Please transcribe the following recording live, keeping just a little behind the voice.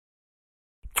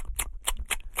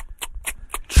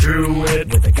Chew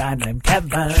it. With a guy named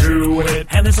Kevin. Chew it.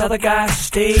 And this other guy,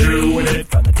 Steve. Chew it.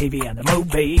 From the TV and the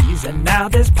movies. And now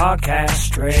this podcast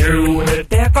straight. Chew it.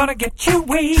 They're gonna get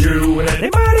chewy. Chew it.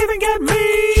 They might even get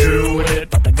me. Chew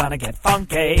it. But they're gonna get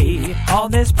funky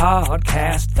on this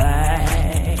podcast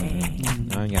thing.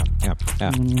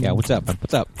 Yeah. What's up?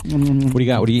 What's up? What do you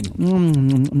got? What are you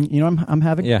eating? You know, I'm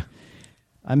having. Yeah.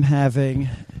 I'm having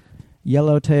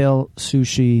yellowtail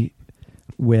sushi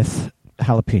with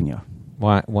jalapeno.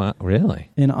 What?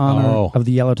 Really? In honor of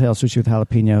the yellowtail sushi with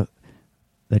jalapeno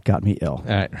that got me ill.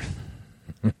 All right.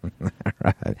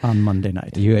 On Monday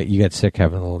night. You got sick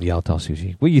having a little yellowtail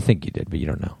sushi. Well, you think you did, but you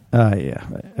don't know. Yeah.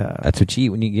 That's what you eat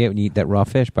when you eat that raw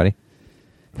fish, buddy.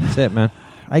 That's it, man.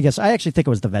 I actually think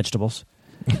it was the vegetables.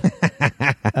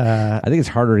 I think it's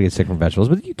harder to get sick from vegetables,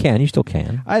 but you still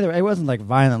can. Either I wasn't like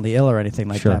violently ill or anything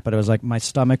like that, but it was like my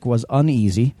stomach was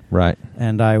uneasy, right?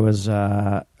 And I was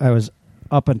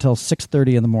up until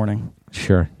 6:30 in the morning,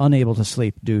 unable to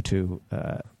sleep due to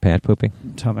pant pooping,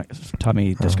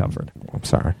 tummy discomfort. I'm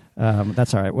sorry.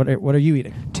 That's all right. What are you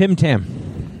eating? Tim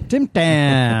Tam. Tim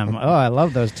Tam. Oh, I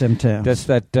love those Tim Tams. That's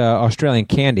that Australian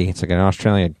candy. It's like an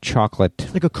Australian chocolate.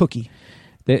 It's like a cookie.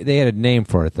 They had a name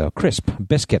for it, though. Crisp.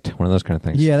 Biscuit. One of those kind of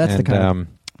things. Yeah, that's the kind of...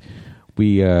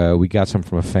 We got some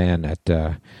from a fan at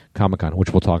Comic-Con,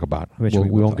 which we'll talk about. We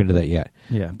won't get into that yet.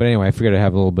 Yeah. But anyway, I figured I'd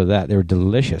have a little bit of that. They were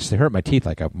delicious. They hurt my teeth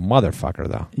like a motherfucker,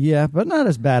 though. Yeah, but not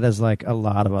as bad as like a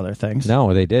lot of other things.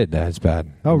 No, they did. That's bad.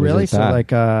 Oh, really? So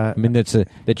like... I mean, that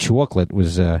chocolate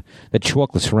was... that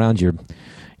chocolate surrounds your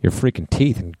freaking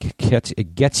teeth and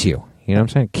it gets you. You know what I'm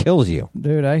saying? It kills you.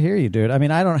 Dude, I hear you, dude. I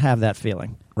mean, I don't have that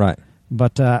feeling. Right.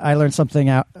 But I learned something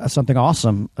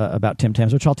awesome about Tim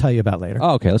Tams, which I'll tell you about later.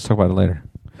 Oh, okay. Let's talk about it later.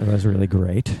 It was really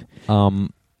great.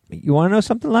 You want to know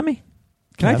something, Lemmy?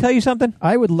 Can I tell you something?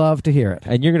 I would love to hear it.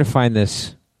 And you're going to find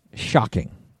this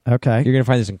shocking. Okay. You're going to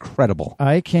find this incredible.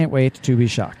 I can't wait to be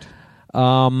shocked.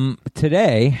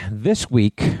 Today, this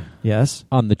week... Yes.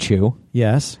 On the Chew...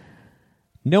 Yes.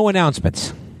 No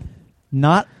announcements.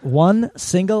 Not one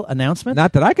single announcement?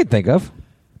 Not that I could think of.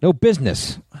 No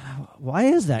business. Why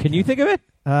is that? Can you think of it?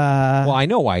 Well, I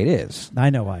know why it is. I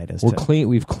know why it is.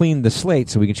 We've cleaned the slate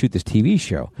so we can shoot this TV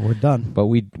show. We're done. But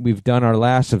we've done our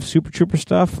last of Super Trooper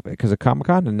stuff because of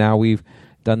Comic-Con, and now we've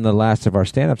done the last of our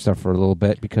stand-up stuff for a little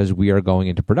bit because we are going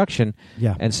into production.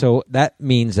 Yeah. And so that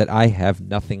means that I have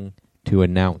nothing to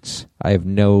announce. I have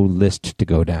no list to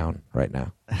go down right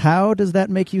now. How does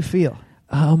that make you feel?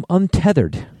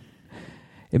 Untethered.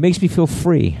 It makes me feel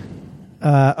free.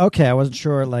 Okay, I wasn't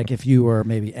sure, like, if you were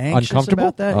maybe anxious uncomfortable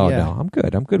about that. Oh yeah. no, I'm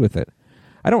good. I'm good with it.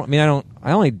 I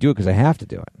only do it because I have to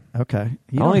do it. Okay,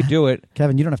 I only do it,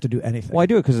 Kevin. You don't have to do anything. Well, I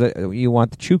do it because you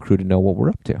want the Chew Crew to know what we're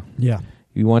up to. Yeah,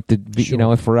 you want to be,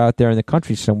 sure. If we're out there in the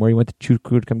country somewhere, you want the Chew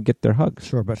Crew to come get their hugs.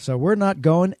 Sure, but so we're not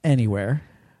going anywhere.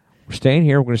 We're staying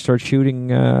here. We're going to start shooting.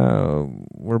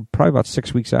 We're probably about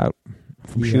 6 weeks out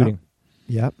from shooting.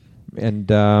 Yep.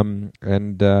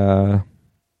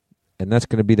 And that's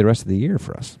going to be the rest of the year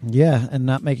for us. Yeah, and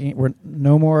we're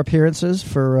no more appearances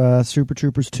for Super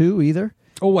Troopers 2 either.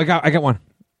 Oh, I got one.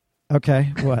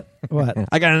 Okay, what?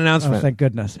 I got an announcement. Oh, thank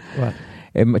goodness. What?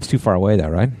 It's too far away, though,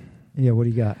 right? Yeah. What do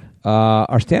you got?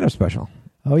 Our stand-up special.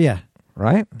 Oh yeah.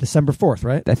 Right. December 4th,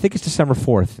 right? I think it's December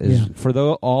 4th. For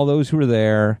all those who were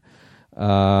there.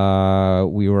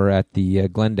 We were at the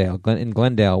in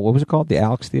Glendale. What was it called? The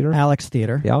Alex Theater. Alex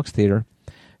Theater. The Alex Theater.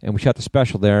 And we shot the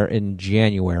special there in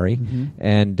January,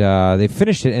 and they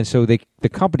finished it. And so the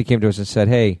company came to us and said,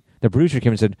 "Hey," the producer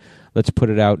came and said, "Let's put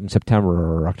it out in September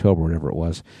or October, whatever it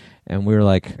was." And we were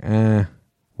like,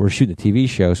 "We're shooting the TV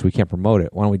show, so we can't promote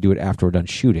it. Why don't we do it after we're done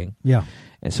shooting?" Yeah.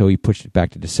 And so he pushed it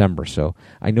back to December. So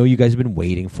I know you guys have been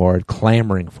waiting for it,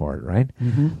 clamoring for it, right?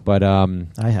 Mm-hmm. But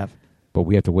I have. But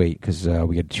we have to wait because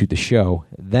we got to shoot the show.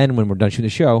 Then when we're done shooting the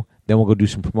show, then we'll go do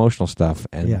some promotional stuff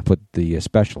and put the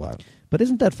special out. But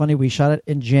isn't that funny? We shot it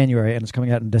in January and it's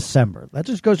coming out in December. That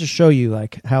just goes to show you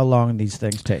like how long these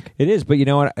things take. It is, but you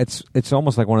know what? It's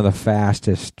almost like one of the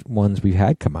fastest ones we've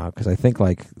had come out because I think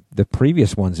like the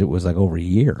previous ones it was like over a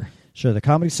year. Sure, the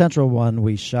Comedy Central one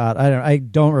we shot. I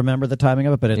don't remember the timing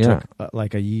of it, but it took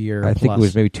like a year. I think it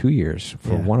was maybe 2 years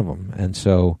for one of them, and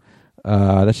so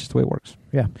that's just the way it works.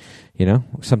 Yeah,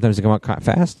 sometimes they come out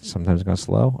fast, sometimes they come out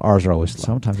slow. Ours are always slow.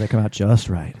 Sometimes they come out just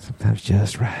right. Sometimes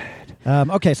just right.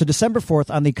 Okay, so December 4th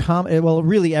on the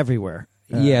really everywhere.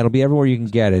 Yeah, it'll be everywhere you can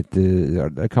get it.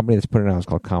 The company that's putting it out is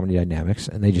called Comedy Dynamics,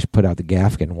 and they just put out the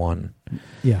Gaffigan one.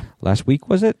 Yeah, last week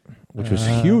was it? Which was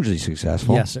hugely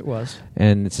successful. Yes, it was.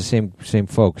 And it's the same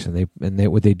folks, and they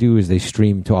what they do is they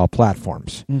stream to all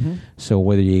platforms. Mm-hmm. So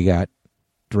whether you got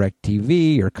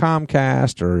DirecTV or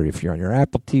Comcast, or if you're on your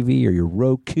Apple TV or your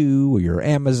Roku or your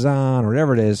Amazon or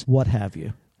whatever it is. What have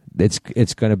you. It's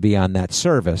going to be on that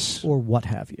service. Or what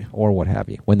have you. Or what have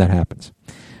you, when that happens.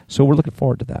 So we're looking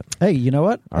forward to that. Hey, you know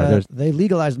what? They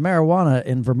legalized marijuana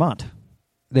in Vermont.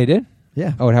 They did?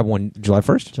 Yeah. Oh, it happened on July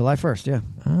 1st? July 1st, yeah.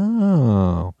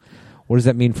 Oh. What does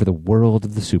that mean for the world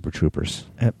of the Super Troopers?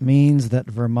 It means that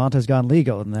Vermont has gone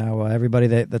legal. Now, everybody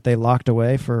that they locked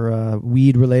away for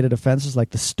weed-related offenses,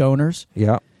 like the stoners.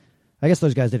 Yeah. I guess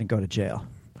those guys didn't go to jail.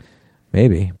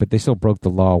 Maybe, but they still broke the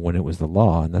law when it was the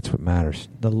law, and that's what matters.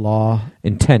 The law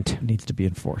intent needs to be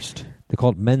enforced. They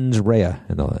call it mens rea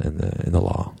in the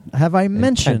law. Have I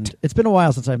mentioned? Intent. It's been a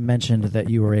while since I mentioned that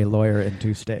you were a lawyer in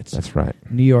 2 states. That's right,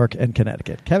 New York and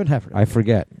Connecticut. Kevin Heffernan. I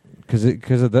forget because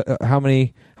of the how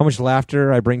much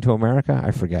laughter I bring to America.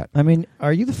 I forget. I mean,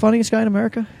 are you the funniest guy in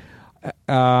America?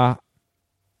 I'll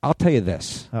tell you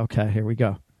this. Okay, here we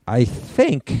go. I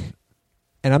think,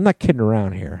 and I'm not kidding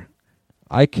around here,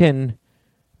 I can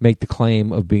make the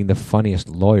claim of being the funniest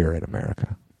lawyer in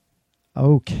America.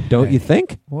 Okay. Don't you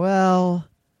think? Well,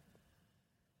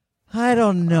 I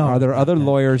don't know. Are there other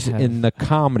lawyers in the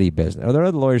comedy business? Are there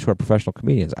other lawyers who are professional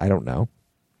comedians? I don't know.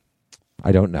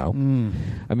 I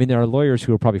mean, there are lawyers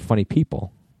who are probably funny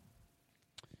people.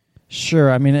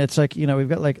 Sure. I mean, it's like, we've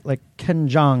got like Ken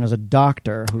Jeong as a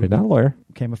doctor who You're not a lawyer.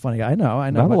 became a funny guy. I know.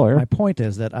 Not a lawyer. My point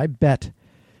is that I bet,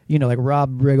 like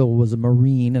Rob Riggle was a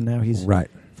Marine and now he's right.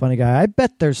 Funny guy. I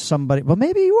bet there's somebody. Well,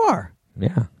 maybe you are.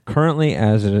 Yeah. Currently,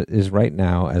 as it is right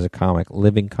now, as a comic,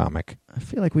 living comic. I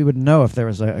feel like we would know if there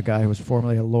was a guy who was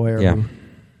formerly a lawyer. Yeah.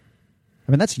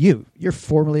 I mean, that's you. You're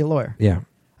formerly a lawyer. Yeah.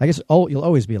 I guess you'll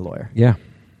always be a lawyer. Yeah.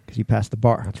 Because you passed the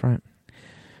bar. That's right.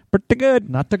 Pretty good.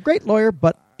 Not a great lawyer,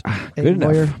 but good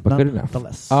enough. Lawyer, but good enough.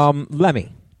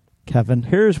 Lemmy. Kevin.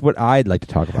 Here's what I'd like to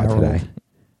talk about today.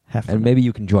 Heffernan. And maybe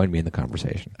you can join me in the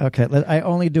conversation. Okay. I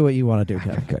only do what you want to do,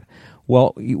 Kevin. Good.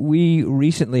 Well, we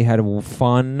recently had a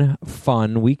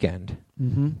fun weekend,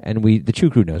 and the Chew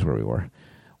Crew knows where we were.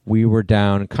 We were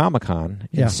down Comic-Con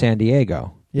in San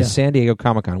Diego, the San Diego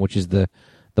Comic-Con, which is the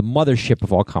mothership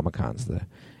of all Comic-Cons.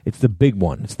 It's the big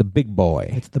one. It's the big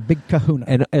boy. It's the big kahuna.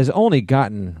 And has only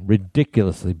gotten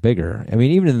ridiculously bigger. I mean,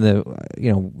 even in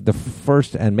the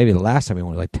first and maybe the last time we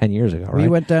went was like 10 years ago, right? We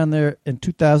went down there in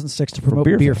 2006 to promote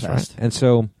Beer Fest. Right? And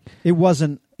so it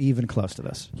wasn't even close to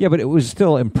this. Yeah, but it was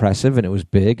still impressive and it was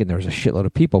big and there was a shitload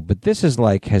of people. But this is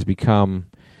has become...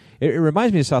 It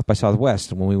reminds me of South by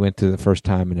Southwest when we went to the first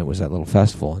time and it was that little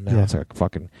festival. And now it's like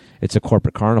it's a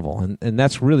corporate carnival. And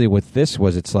that's really what this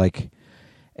was. It's like...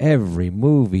 Every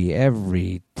movie,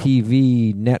 every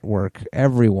TV network,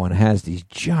 everyone has these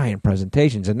giant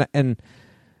presentations and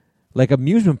like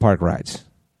amusement park rides.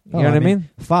 You know what I mean?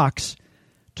 Fox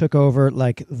took over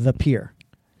like the pier.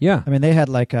 Yeah. I mean, they had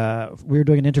we were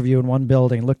doing an interview in one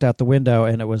building, looked out the window,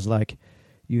 and it was like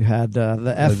you had the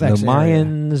FX the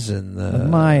Mayans area. And the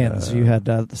Mayans. You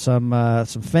had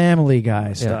some Family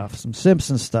Guy stuff, some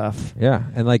Simpsons stuff. Yeah,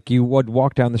 and like you would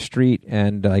walk down the street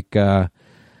and like...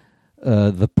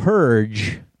 The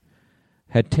Purge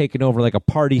had taken over like a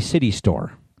Party City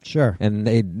store. Sure. And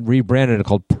they rebranded it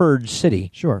called Purge City.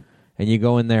 Sure. And you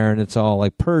go in there and it's all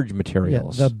like Purge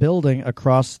materials. Yeah, the building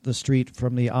across the street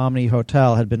from the Omni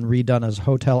Hotel had been redone as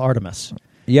Hotel Artemis.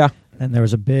 Yeah. And there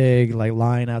was a big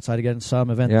line outside to get in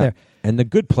some event there. And the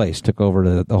Good Place took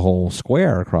over the whole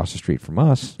square across the street from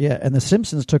us. Yeah, and the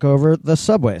Simpsons took over the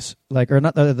subways, or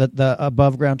not the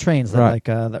above ground trains that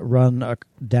that run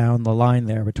down the line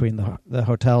there between the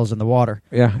hotels and the water.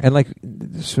 Yeah,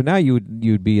 and so now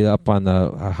you'd be up on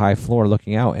the high floor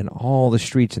looking out, and all the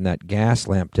streets in that gas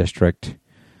lamp district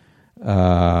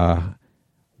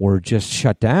were just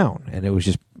shut down, and it was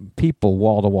just people,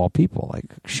 wall to wall people, like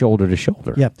shoulder to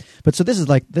shoulder. Yeah, but so this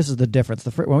is the difference.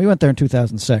 When we went there in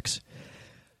 2006.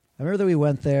 I remember that we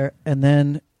went there, and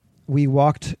then we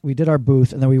did our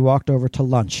booth, and then we walked over to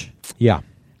lunch. Yeah.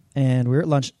 And we were at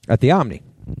lunch. At the Omni.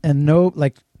 And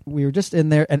we were just in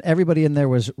there, and everybody in there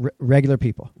was regular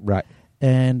people. Right.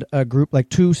 And a group,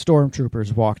 2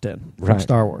 stormtroopers walked in from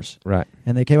Star Wars. Right.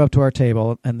 And they came up to our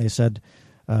table, and they said,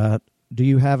 do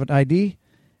you have an ID?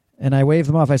 And I waved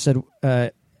them off. I said,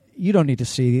 you don't need to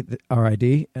see our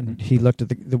ID. And he looked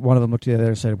at one of them looked at the other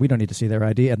and said, we don't need to see their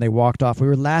ID. And they walked off. We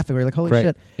were laughing. We were like, holy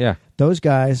shit. Yeah. Those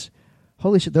guys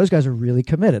are really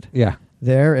committed. Yeah.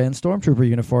 They're in stormtrooper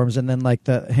uniforms. And then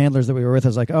the handlers that we were with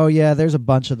was like, oh yeah, there's a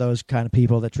bunch of those kind of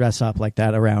people that dress up like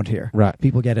that around here. Right.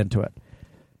 People get into it.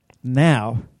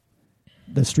 Now,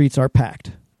 the streets are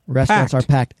packed. Restaurants are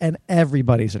packed. And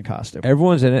everybody's in costume.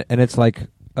 Everyone's in it. And it's like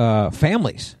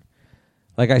families.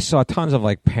 Like I saw tons of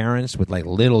parents with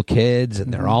little kids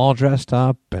and they're all dressed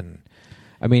up and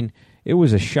I mean, it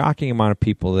was a shocking amount of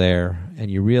people there, and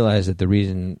you realize that the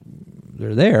reason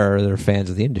they're there, they're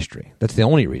fans of the industry. That's the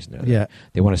only reason they're there. Yeah.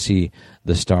 They want to see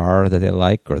the star that they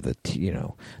like, or the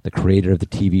creator of the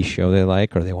TV show they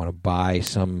like, or they want to buy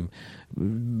some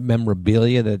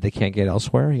memorabilia that they can't get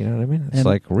elsewhere. You know what I mean? It's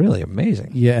like really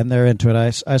amazing. Yeah, and they're into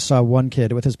it. I saw one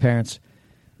kid with his parents,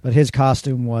 but his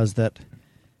costume was that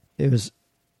he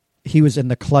was in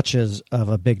the clutches of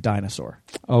a big dinosaur.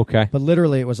 Okay. But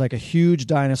literally, it was like a huge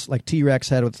dinosaur, like T-Rex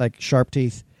head with like sharp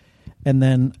teeth, and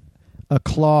then a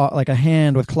claw, like a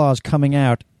hand with claws coming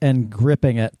out and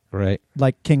gripping it, Right.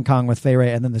 like King Kong with Fay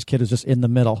Ray, and then this kid was just in the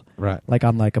middle, Right. like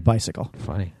on like a bicycle.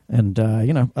 Funny. And,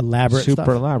 elaborate Super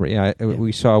stuff. elaborate. Yeah,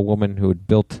 we saw a woman who had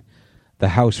built the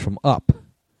house from up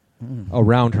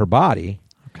around her body,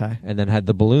 Okay. and then had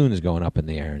the balloons going up in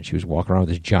the air, and she was walking around with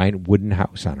this giant wooden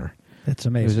house on her. It's It was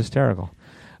amazing. hysterical.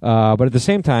 But at the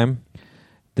same time,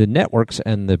 the networks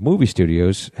and the movie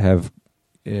studios have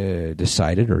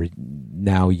decided or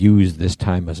now use this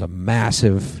time as a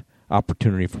massive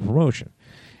opportunity for promotion.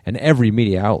 And every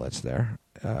media outlet's there.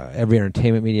 Every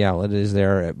entertainment media outlet is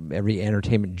there. Every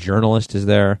entertainment journalist is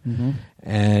there. Mm-hmm.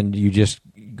 And you just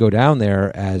go down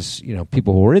there as,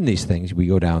 people who are in these things, we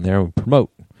go down there and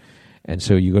promote. And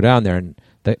so you go down there and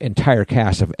the entire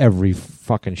cast of every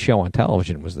fucking show on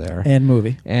television was there. And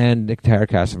movie. And the entire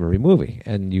cast of every movie.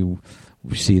 And you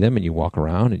see them and you walk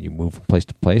around and you move from place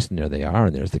to place, and there they are.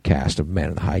 And there's the cast of Man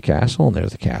in the High Castle, and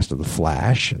there's the cast of The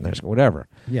Flash, and there's whatever.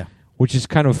 Yeah. Which is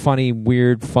kind of a funny,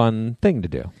 weird, fun thing to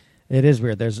do. It is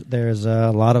weird. There's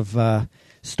a lot of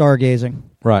stargazing.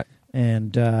 Right.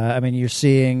 And, you're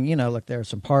seeing, look, there are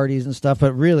some parties and stuff,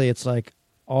 but really it's like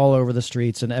all over the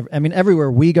streets. And,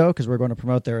 everywhere we go, because we're going to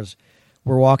promote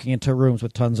we're walking into rooms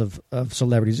with tons of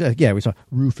celebrities. Yeah, we saw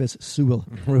Rufus Sewell.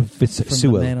 Rufus from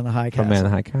Sewell. The Man in the High Castle. From Man in the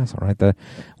High Castle, right?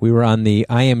 We were on the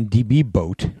IMDb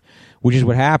boat, which is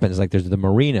what happens. Like, there's the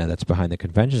marina that's behind the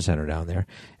convention center down there.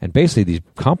 And basically these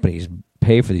companies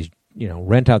pay for these,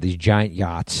 rent out these giant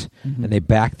yachts, and they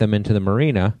back them into the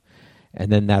marina. And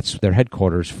then that's their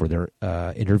headquarters for their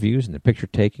interviews and the picture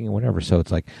taking and whatever. So it's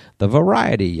like the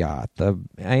Variety yacht, the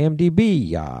IMDb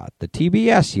yacht, the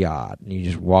TBS yacht. And you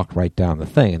just walk right down the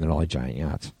thing, and they're all giant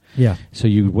yachts. Yeah. So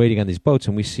you're waiting on these boats,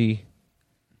 and we see,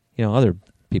 other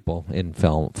people in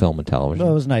film and television.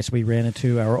 Well, it was nice. We ran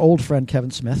into our old friend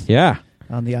Kevin Smith. Yeah.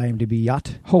 On the IMDb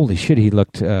yacht. Holy shit, he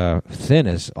looked thin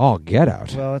as all get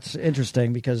out. Well, it's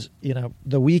interesting because,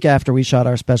 the week after we shot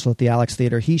our special at the Alex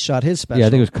Theater, he shot his special. Yeah, I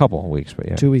think it was a couple of weeks, but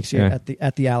yeah. 2 weeks at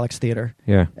the Alex Theater.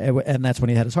 Yeah. And that's when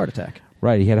he had his heart attack.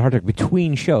 Right, he had a heart attack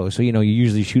between shows. So, you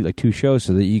usually shoot like 2 shows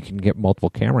so that you can get multiple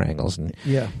camera angles. And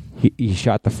yeah. He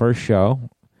shot the first show.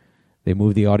 They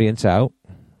moved the audience out,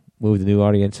 moved the new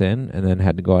audience in, and then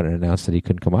had to go out and announce that he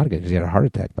couldn't come out again because he had a heart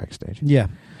attack backstage. Yeah.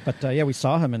 But, we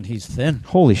saw him, and he's thin.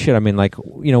 Holy shit. I mean,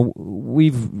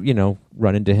 we've,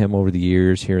 run into him over the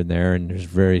years here and there, and there's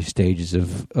various stages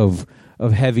of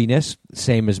heaviness,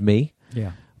 same as me.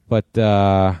 Yeah. But,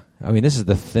 this is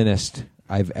the thinnest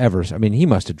I've ever... he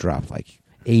must have dropped like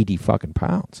 80 fucking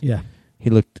pounds. Yeah. He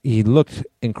looked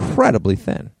incredibly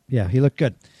thin. Yeah, he looked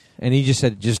good. And he just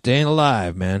said, just staying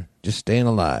alive, man. Just staying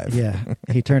alive. Yeah,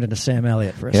 he turned into Sam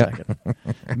Elliott for a second.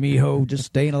 Mijo, just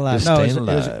staying alive. Just staying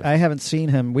alive. I haven't seen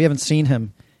him. We haven't seen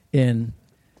him in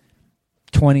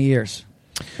 20 years,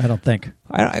 I don't think.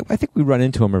 I think we run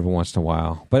into him every once in a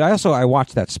while. But I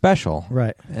watched that special.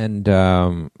 Right. And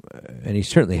he's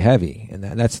certainly heavy. And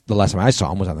that's the last time I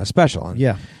saw him was on that special. And,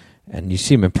 yeah. And you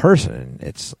see him in person, and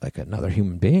it's like another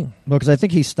human being. Well, because I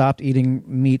think he stopped eating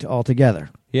meat altogether.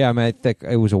 Yeah, I think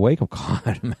it was a wake-up call,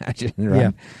 I'd imagine, right?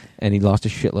 Yeah. And he lost a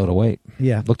shitload of weight.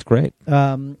 Yeah. Looked great.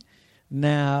 What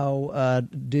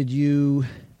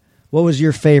was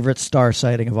your favorite star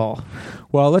sighting of all?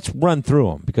 Well, let's run through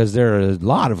them, because there are a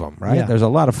lot of them, right? Yeah. There's a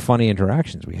lot of funny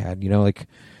interactions we had.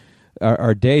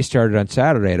 Our day started on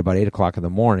Saturday at about 8 o'clock in the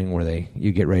morning, where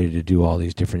you get ready to do all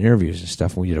these different interviews and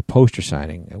stuff. And we did a poster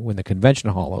signing when the convention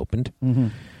hall opened. Mm-hmm.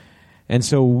 And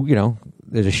so,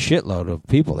 there's a shitload of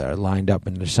people there lined up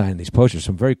and they're signing these posters.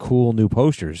 Some very cool new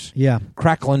posters. Yeah.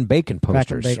 Cracklin' Bacon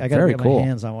posters. I got to get my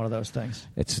hands on one of those things.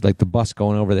 It's like the bus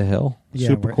going over the hill. Yeah,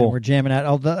 Super cool. And we're jamming out.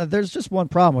 Although there's just one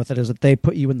problem with it, is that they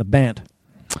put you in the band.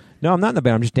 No, I'm not in the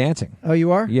band. I'm just dancing. Oh,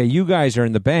 you are? Yeah, you guys are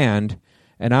in the band,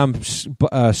 and I'm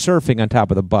surfing on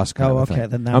top of the bus. Kind of okay.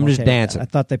 thing. Then I'm just dancing. I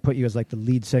thought they put you as like the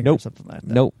lead singer or something like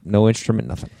that. Nope, no instrument,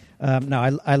 nothing.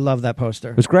 No, I love that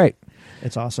poster. It was great.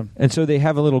 It's awesome. And so they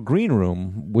have a little green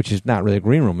room, which is not really a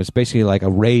green room. It's basically like a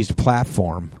raised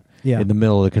platform in the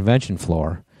middle of the convention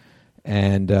floor.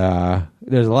 And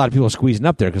there's a lot of people squeezing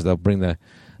up there because they'll bring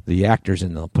the actors in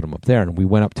and they'll put them up there. And we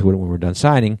went up to it when we were done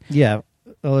signing. Yeah.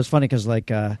 Well, it was funny because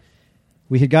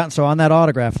we had gotten so on that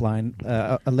autograph line,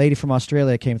 a lady from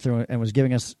Australia came through and was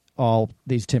giving us all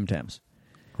these Tim Tams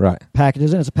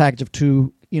packages, and it's a package of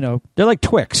 2. They're like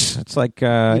Twix. It's like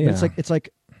it's like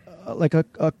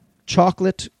a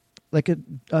chocolate, like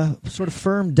a sort of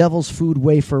firm devil's food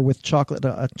wafer with chocolate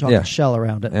shell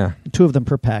around it. Yeah. 2 of them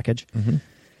per package. Mm-hmm.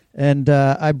 And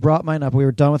I brought mine up. We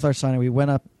were done with our signing. We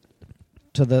went up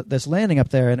to this landing up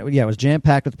there, and it was jam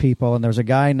packed with people. And there was a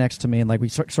guy next to me, and we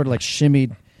sort of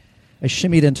shimmied. I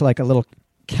shimmied into a little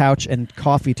couch and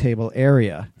coffee table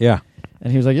area. Yeah.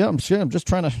 And he was like, "Yeah, I'm just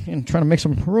trying to make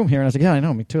some room here." And I was like, "Yeah, I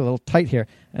know, me too. A little tight here."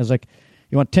 And I was like,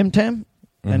 "You want Tim Tam?"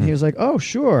 Mm-hmm. And he was like, "Oh,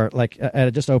 sure." I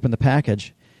had just opened the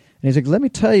package, and he's like, "Let me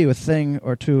tell you a thing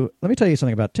or two. Let me tell you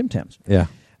something about Tim Tams." Yeah.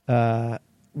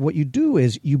 What you do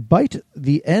is you bite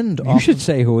the end off. You should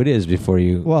say who it is before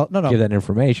you no. give that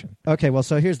information. Okay, well,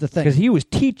 so here's the thing. Because he was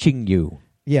teaching you.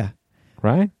 Yeah.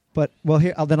 Right? But,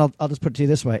 here, I'll just put it to you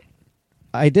this way.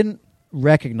 I didn't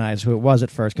recognize who it was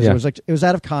at first because it was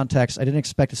out of context. I didn't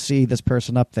expect to see this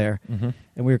person up there, and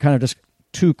we were kind of just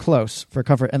too close for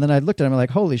comfort. And then I looked at him and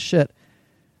holy shit,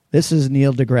 this is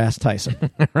Neil Degrasse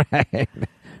Tyson.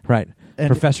 Right. And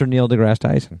Professor Neil Degrasse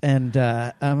Tyson. And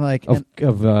I'm like...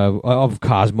 Of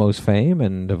Cosmos fame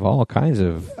and of all kinds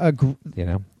of,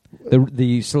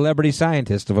 the celebrity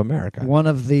scientist of America. One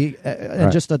of the...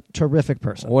 and just a terrific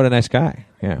person. What a nice guy.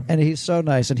 Yeah. And he's so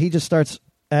nice. And he just starts...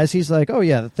 As he's like, oh,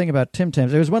 yeah, the thing about Tim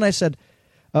Tams. It was when I said,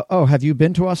 oh, have you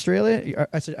been to Australia?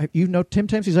 I said, you know Tim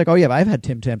Tams? He's like, oh, yeah, I've had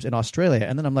Tim Tams in Australia.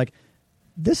 And then I'm like,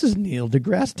 this is Neil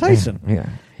Degrasse Tyson. Yeah.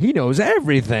 He knows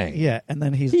everything. Yeah. And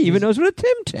then he even knows what a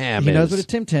Tim Tam is. He knows what a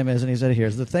Tim Tam is. And he said,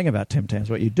 here's the thing about Tim Tams.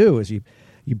 What you do is you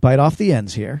bite off the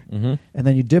ends here, and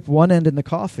then you dip one end in the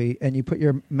coffee, and you put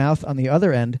your mouth on the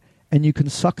other end, and you can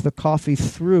suck the coffee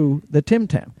through the Tim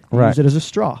Tam. Use it as a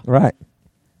straw. Right.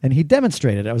 And he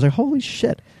demonstrated it. I was like, holy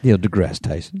shit. Neil Degrasse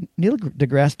Tyson. Neil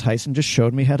Degrasse Tyson just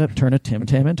showed me how to turn a Tim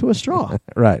Tam into a straw.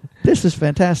 Right. This is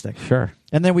fantastic. Sure.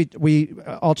 And then we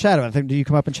all chatted with him. Do you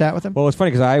come up and chat with him? Well, it's funny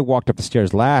because I walked up the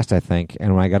stairs last, I think,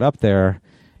 and when I got up there,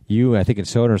 you, I think, and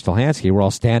Soder and Stolhansky were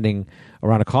all standing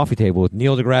around a coffee table with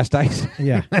Neil Degrasse Tyson.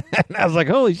 Yeah. And I was like,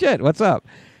 holy shit, what's up?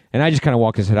 And I just kind of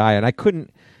walked and said hi, and I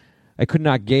could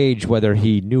not gauge whether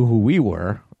he knew who we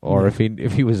were or if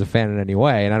he was a fan in any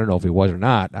way, and I don't know if he was or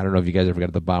not. I don't know if you guys ever got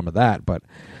to the bottom of that, but...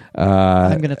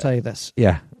 I'm going to tell you this.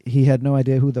 Yeah. He had no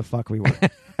idea who the fuck we were.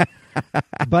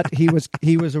 But he was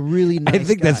a really nice guy. I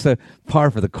think that's the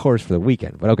par for the course for the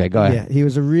weekend, but okay, go ahead. Yeah, he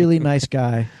was a really nice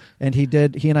guy, and he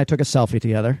and I took a selfie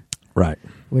together. Right.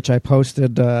 Which I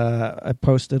posted on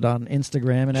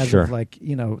Instagram, and as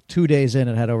of 2 days in,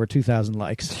 it had over 2,000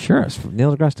 likes. Sure, it's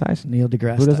Neil Degrasse Tyson. Neil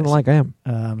deGrasse Tyson. Who doesn't like him?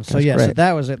 So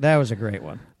that was it. That was a great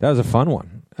one. That was a fun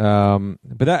one.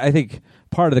 But I think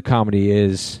part of the comedy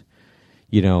is,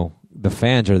 the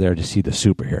fans are there to see the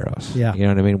superheroes. Yeah. You know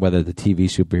what I mean? Whether the TV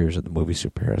superheroes or the movie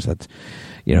superheroes, that's,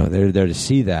 they're there to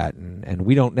see that, and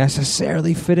we don't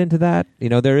necessarily fit into that.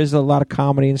 There is a lot of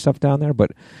comedy and stuff down there,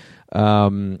 but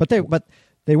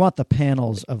they want the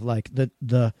panels of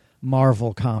the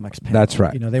Marvel Comics panel. That's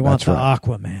right. They want the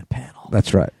Aquaman panel.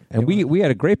 That's right. And we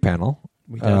had a great panel.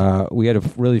 We did. We had a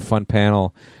really fun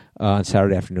panel on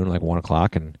Saturday afternoon,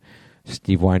 1:00, and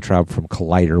Steve Weintraub from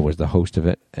Collider was the host of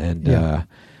it, and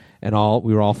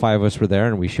we were all 5 of us were there,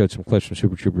 and we showed some clips from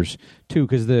Super Troopers 2,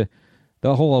 because the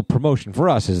whole promotion for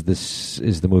us is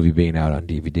the movie being out on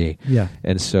DVD. Yeah.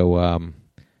 And so.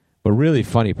 But really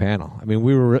funny panel. I mean,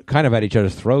 we were kind of at each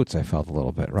other's throats, I felt a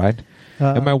little bit, right?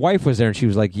 And my wife was there, and she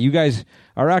was like, you guys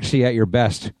are actually at your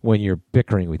best when you're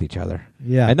bickering with each other.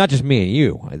 Yeah. And not just me and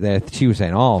you. She was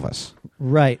saying all of us.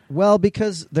 Right. Well,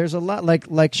 because there's a lot,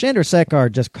 like Chandra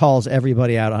Sekar just calls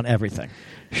everybody out on everything.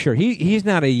 Sure. He's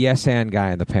not a yes-and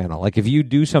guy in the panel. Like, if you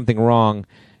do something wrong,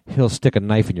 he'll stick a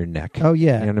knife in your neck. Oh,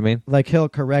 yeah. You know what I mean? Like, he'll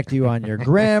correct you on your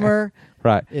grammar.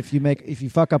 Right. If you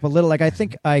fuck up a little, I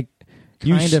think I...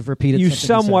 repeated. You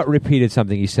somewhat repeated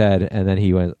something he said, and then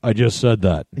he went, "I just said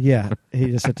that." Yeah,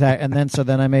 he just attacked, and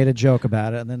then I made a joke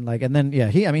about it, and then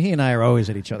he and I are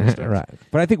always at each other's throats. Right.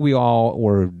 But I think we all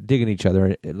were digging each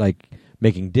other,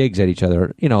 making digs at each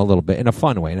other, a little bit in a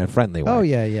fun way, in a friendly way. Oh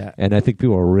yeah. And I think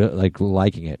people were really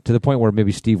liking it, to the point where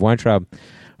maybe Steve Weintraub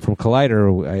from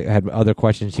Collider had other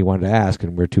questions he wanted to ask,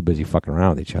 and we're too busy fucking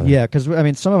around with each other. Yeah, because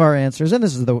some of our answers, and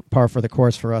this is the par for the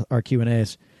course for our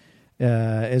Q&As.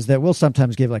 Is that we'll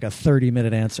sometimes give a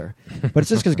 30-minute answer, but it's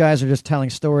just because guys are just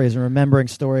telling stories and remembering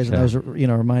stories, and those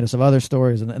remind us of other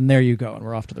stories, and there you go, and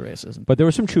we're off to the races. But there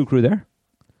was some Chew Crew there.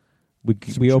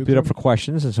 We opened it up for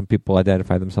questions, and some people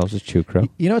identified themselves as Chew Crew.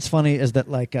 What's funny is that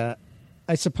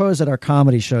I suppose at our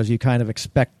comedy shows you kind of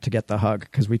expect to get the hug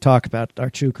because we talk about our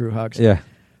Chew Crew hugs. Yeah.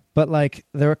 But like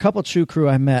there were a couple Chew Crew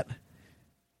I met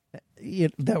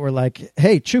that were like,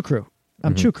 "Hey, Chew Crew,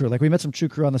 I'm Chew Crew." Like we met some Chew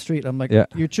Crew on the street. I'm like,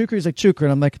 "You're Chew Crew?" He's like, "Chew Crew,"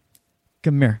 and I'm like,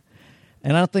 "Come here."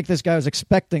 And I don't think this guy was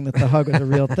expecting that the hug was a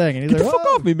real thing. And he's Get like, the fuck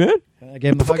off me, man! I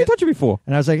gave him the fuck hug. you touched me before?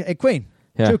 And I was like, "Hey, Queen,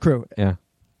 Chew Crew." Yeah.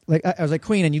 Like I was like,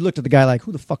 "Queen," and you looked at the guy like,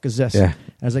 "Who the fuck is this?" Yeah. And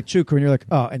I was like, "Chew Crew," and you're like,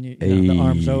 "Oh," and you know, the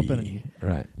arms open and you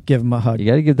give him a hug. You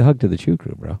got to give the hug to the Chew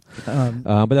Crew, bro.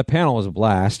 But that panel was a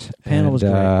blast. Panel was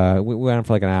great. We went on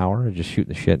for like an hour, just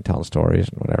shooting the shit and telling stories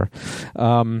and whatever.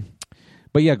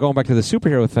 But yeah, going back to the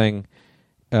superhero thing,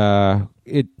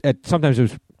 sometimes it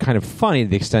was kind of funny to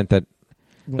the extent that,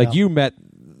 like, you met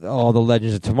all the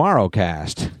Legends of Tomorrow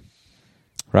cast,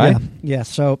 right? Yeah.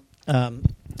 So,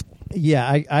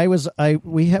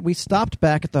 we stopped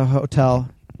back at the hotel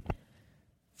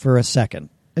for a second.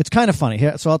 It's kind of funny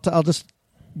here, so I'll just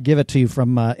give it to you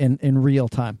from in real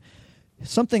time.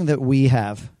 Something that we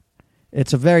have.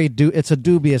 It's a it's a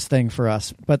dubious thing for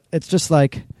us, but it's just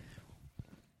like,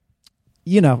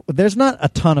 there's not a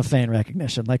ton of fan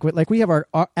recognition. Like we have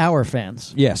our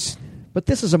fans. Yes. But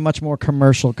this is a much more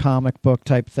commercial comic book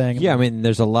type thing. Yeah, I mean,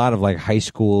 there's a lot of like high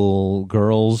school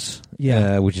girls,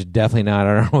 which is definitely not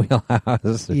our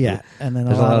wheelhouse. Yeah, and then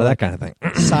there's a lot of that kind of thing.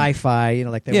 Sci-fi,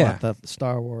 like they want the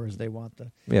Star Wars, they want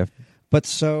the But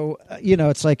so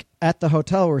it's like at the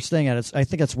hotel we're staying at. I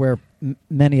think it's where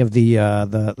many of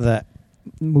the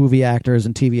movie actors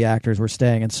and TV actors were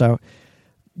staying, and so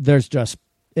there's just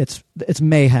it's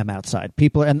mayhem outside.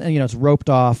 People and it's roped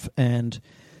off and.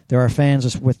 There are fans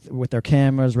just with their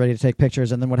cameras ready to take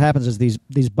pictures, and then what happens is these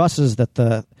buses that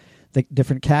the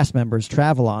different cast members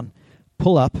travel on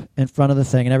pull up in front of the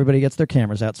thing, and everybody gets their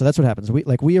cameras out. So that's what happens.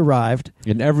 We arrived,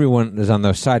 and everyone is on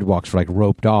those sidewalks, like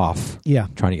roped off,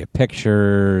 trying to get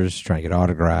pictures, trying to get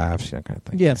autographs, that kind of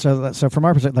thing. Yeah. So from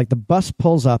our perspective, like the bus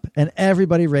pulls up, and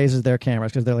everybody raises their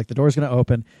cameras because they're like the door's going to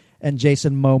open. And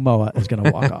Jason Momoa is going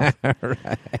to walk off.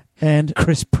 Right. And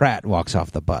Chris Pratt walks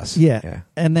off the bus. Yeah.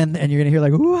 And you're going to hear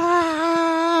like,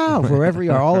 wow! Wherever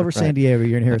you are, all over San Diego,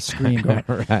 you're going to hear a scream going.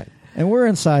 Right. And we're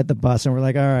inside the bus, and we're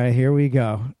like, all right, here we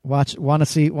go. Want to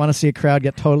see a crowd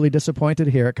get totally disappointed?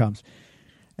 Here it comes.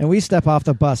 And we step off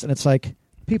the bus, and it's like,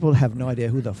 people have no idea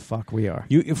who the fuck we are.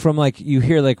 You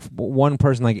hear like one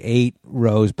person like 8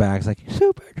 rows back. It's like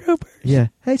Super Troopers. Yeah.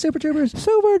 Hey, Super Troopers.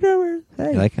 Super Troopers.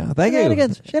 Hey. You're like, oh, thank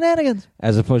you. Shenanigans.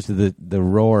 As opposed to the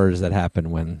roars that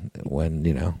happen when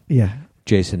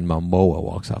Jason Momoa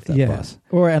walks off that bus.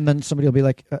 And then somebody will be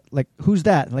like who's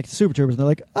that? And like Super Troopers. And they're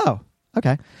like, oh,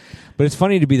 okay. But it's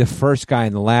funny to be the first guy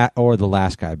in the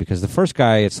last guy, because the first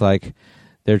guy, it's like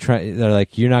they're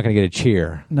like, you're not going to get a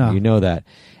cheer. No. You know that.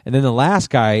 And then the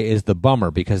last guy is the bummer,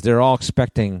 because they're all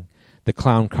expecting the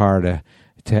clown car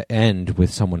to end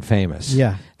with someone famous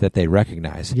that they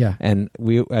recognize. Yeah. And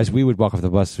as we would walk off the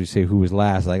bus, we say who was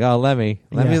last. Like, oh, Lemmy's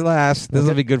last. This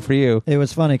will be good for you. It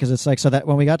was funny because it's like, so that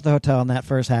when we got to the hotel and that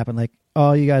first happened, like,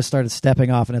 all you guys started stepping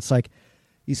off, and it's like,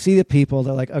 you see the people,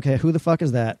 they're like, okay, who the fuck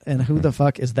is that? And who the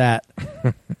fuck is that?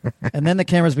 And then the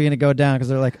cameras begin to go down because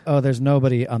they're like, oh, there's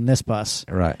nobody on this bus.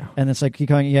 Right. And it's like, keep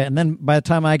going, and then by the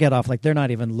time I get off, like, they're not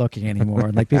even looking anymore.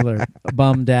 And like, people are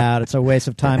bummed out. It's a waste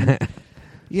of time. And,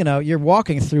 you're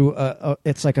walking through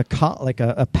it's like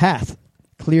a path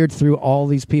cleared through all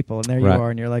these people. And there you are.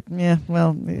 And you're like, yeah,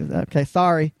 well, okay,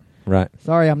 sorry. Right.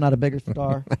 Sorry, I'm not a bigger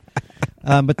star.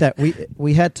 But that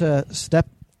we had to stop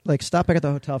back at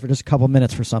the hotel for just a couple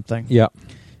minutes for something. Yeah.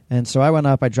 And so I went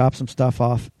up, I dropped some stuff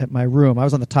off at my room. I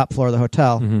was on the top floor of the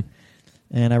hotel. Mm-hmm.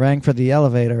 And I rang for the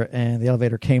elevator, and the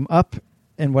elevator came up.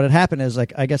 And what had happened is,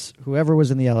 like, I guess whoever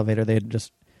was in the elevator, they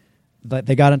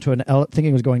got into thinking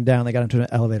it was going down, they got into an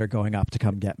elevator going up to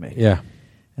come get me. Yeah.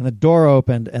 And the door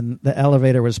opened, and the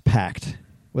elevator was packed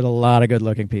with a lot of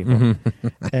good-looking people. Mm-hmm.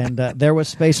 And there was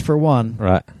space for one.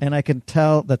 Right. And I could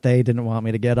tell that they didn't want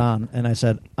me to get on. And I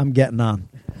said, I'm getting on.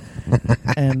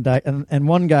 and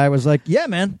one guy was like, yeah,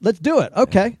 man, let's do it.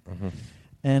 Okay. Mm-hmm.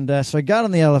 And so I got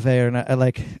on the elevator, and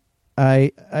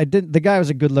I didn't. The guy was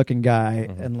a good-looking guy,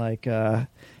 mm-hmm. and like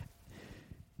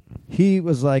he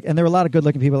was like, and there were a lot of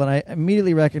good-looking people, and I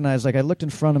immediately recognized, like, I looked in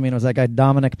front of me, and it was that guy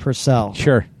Dominic Purcell.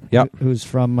 Sure. Yep. Who's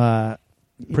from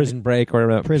Prison Break or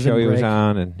whatever show he was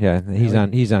on, and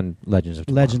he's on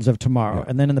Legends of Tomorrow. Yeah.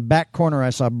 And then in the back corner,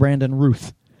 I saw Brandon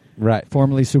Ruth. Right.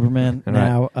 Formerly Superman,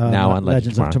 now on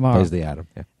Legends of Tomorrow. Plays the Atom.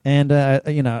 Yeah. And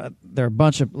there are a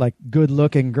bunch of like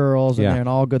good-looking girls, and they're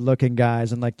all good-looking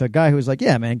guys. And like the guy who was like,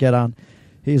 "Yeah, man, get on."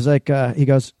 He's like, he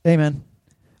goes, "Hey, man,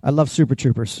 I love Super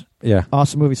Troopers. Yeah,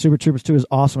 awesome movie. Super Troopers 2 is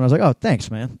awesome." And I was like, "Oh, thanks,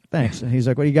 man, thanks." And he's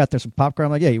like, "What do you got there? Some popcorn?"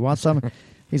 I'm like, "Yeah, you want some?"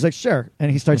 He's like, sure.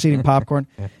 And he starts eating popcorn.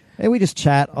 And we just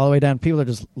chat all the way down. People are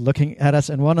just looking at us.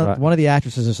 And one of the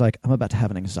actresses is like, I'm about to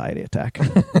have an anxiety attack.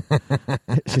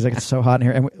 She's like, it's so hot in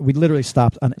here. And we literally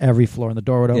stopped on every floor, and the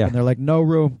door would open. Yeah. They're like, no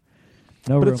room.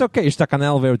 But it's okay. You're stuck on the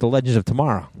elevator with the Legends of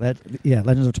Tomorrow.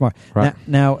 Legends of Tomorrow. Right.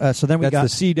 Now, so then we got the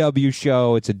CW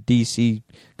show. It's a DC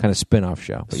kind of spin-off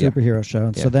show. Superhero show.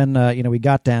 And so then, we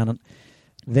got down, and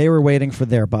they were waiting for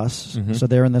their bus. Mm-hmm. So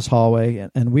they're in this hallway,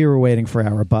 and we were waiting for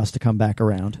our bus to come back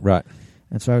around. Right.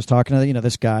 And so I was talking to,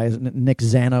 this guy, Nick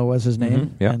Zano was his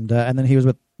name. Mm-hmm. Yep. And then he was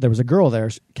there was a girl there,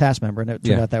 cast member, and it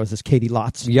turned out that was this Katie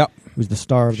Lotz. Yep. Who's the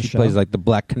star of the show. She plays like the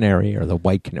Black Canary or the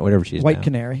White Canary, whatever she is White now.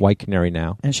 Canary. White Canary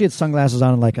now. And she had sunglasses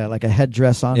on and like a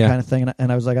headdress on kind of thing.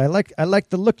 And I was like, I like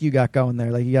the look you got going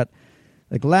there. Like you got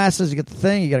the glasses, you got the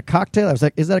thing, you got a cocktail. I was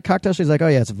like, is that a cocktail? She's like, oh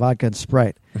yeah, it's vodka and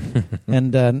Sprite.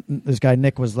 And this guy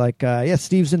Nick was like, yeah,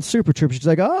 Steve's in Super Troopers. She's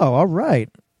like, oh, all right.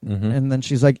 Mm-hmm. And then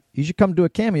she's like, you should come do a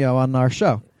cameo on our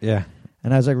show. Yeah.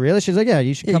 And I was like, really? She's like, yeah,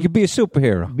 you should come. You could be a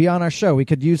superhero. Be on our show. We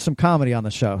could use some comedy on the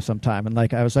show sometime. And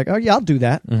like, I was like, oh yeah, I'll do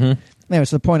that. Mm-hmm. Anyway,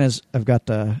 so the point is, I've got.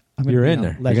 You're in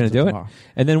there. You're going to do it.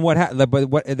 And then what happened?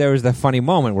 But there was the funny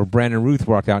moment where Brandon Ruth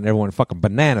walked out and everyone fucking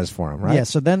bananas for him, right? Yeah.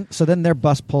 So then their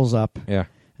bus pulls up. Yeah. And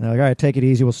they're like, all right, take it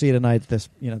easy. We'll see you tonight. This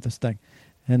thing.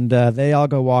 And they all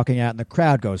go walking out, and the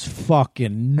crowd goes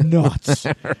fucking nuts.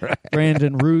 Right.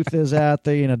 Brandon Ruth is out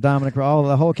there, Dominic, all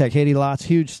the whole cat. Katie Lotz,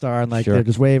 huge star, and they're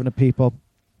just waving to people.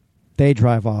 They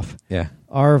drive off. Yeah.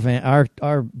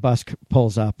 Our bus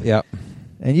pulls up. Yep.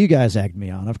 And you guys egged me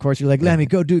on. Of course, you're like, Lemmy,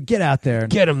 go get out there.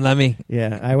 Get him, Lemmy.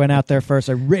 Yeah, I went out there first.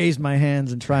 I raised my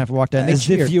hands in triumph and walked out. As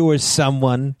if you were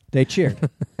someone. They cheered.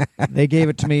 They gave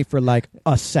it to me for like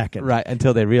a second. Right,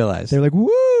 until they realized. They're like,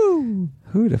 woo!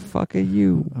 Who the fuck are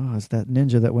you? Oh, it's that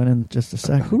ninja that went in just a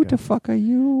second Who ago. the fuck are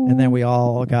you? And then we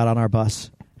all got on our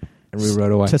bus. And we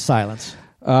rode away. To silence.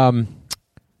 And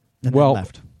then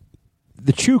left.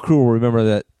 The Chew Crew will remember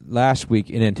that last week,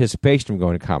 in anticipation of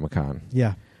going to Comic-Con,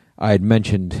 yeah, I had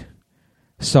mentioned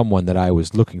someone that I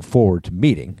was looking forward to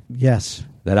meeting. Yes.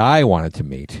 That I wanted to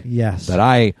meet. Yes. That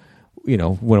I,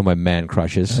 one of my man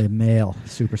crushes. A male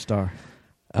superstar.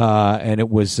 And it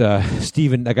was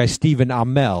Stephen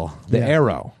Amell, the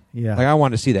Arrow. Yeah. Like I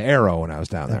wanted to see the Arrow when I was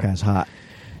down there. That guy's hot.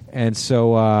 And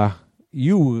so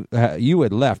you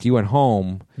had left. You went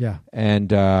home. Yeah.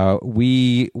 And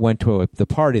we went to the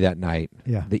party that night.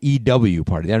 Yeah. The EW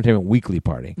party, the Entertainment Weekly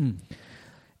party. Mm.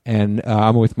 And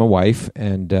I'm with my wife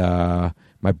and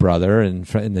my brother and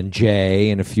then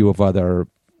Jay and a few of other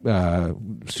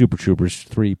Super Troopers,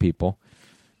 3 people.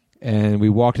 And we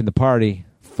walked in the party.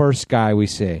 First guy we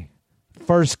see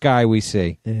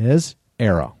is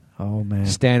Arrow. Oh man,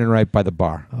 standing right by the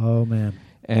bar. Oh man,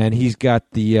 and he's got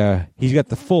the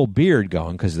full beard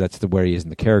going because that's where he is in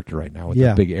the character right now with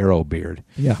the big Arrow beard.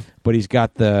 Yeah, but he's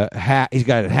got the hat. He's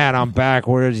got a hat on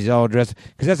backwards. He's all dressed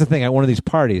because that's the thing. At one of these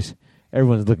parties,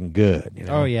 everyone's looking good.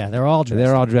 Oh yeah, they're all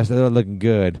dressed. They're looking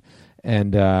good,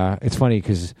 and it's funny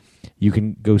because you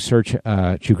can go search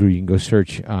Chukru. You can go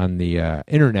search on the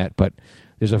internet, but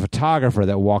there's a photographer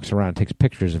that walks around and takes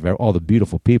pictures of all the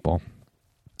beautiful people,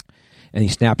 and he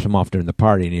snaps them off during the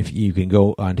party. And if you can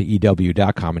go onto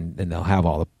EW.com, and they'll have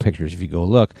all the pictures if you go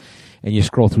look. And you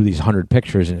scroll through these 100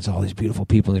 pictures, and it's all these beautiful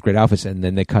people in these great outfits. And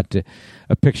then they cut to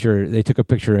a picture. They took a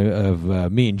picture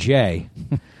of me and Jay,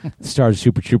 the stars of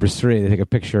Super Troopers 3. They take a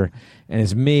picture, and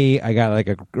it's me. I got like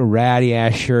a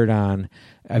ratty-ass shirt on.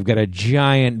 I've got a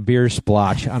giant beer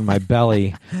splotch on my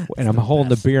belly, and I'm holding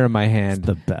the beer in my hand. It's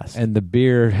the best. And the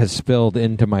beer has spilled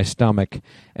into my stomach.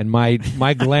 And my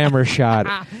glamour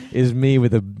shot is me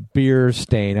with a beer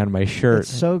stain on my shirt. It's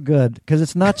so good because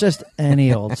it's not just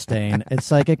any old stain.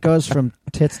 It's like it goes from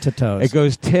tits to toes. It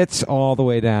goes tits all the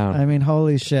way down. I mean,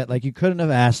 holy shit. Like, you couldn't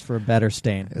have asked for a better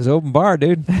stain. It was open bar,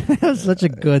 dude. It was such a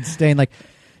good stain. Like,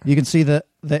 you can see the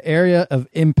area of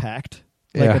impact.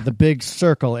 Like at the big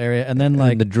circle area, and then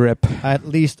like the drip, at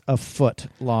least a foot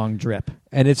long drip,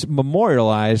 and it's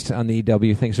memorialized on the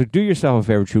EW thing. So do yourself a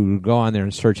favor, True. Go on there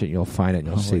and search it, and you'll find it. And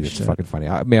you'll see it's fucking funny.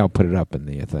 I'll put it up in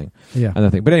the thing. Yeah, on the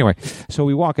thing. But anyway, so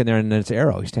we walk in there, and then it's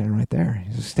Arrow. He's standing right there.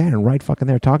 He's standing right fucking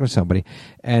there talking to somebody.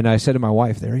 And I said to my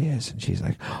wife, "There he is," and she's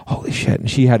like, "Holy shit!" And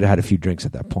she had a few drinks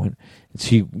at that point. And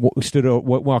she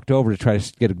walked over to try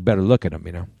to get a better look at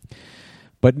him,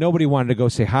 But nobody wanted to go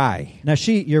say hi. Now,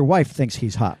 your wife thinks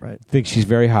he's hot, right? Thinks she's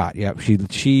very hot. Yeah,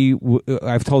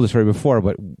 I've told this story before,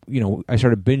 but I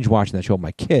started binge watching that show with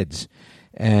my kids,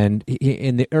 and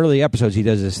in the early episodes, he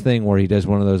does this thing where he does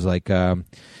one of those like,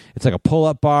 it's like a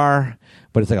pull-up bar,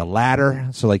 but it's like a ladder.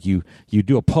 So like you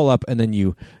do a pull-up and then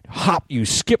you hop, you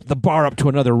skip the bar up to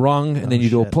another rung, and then you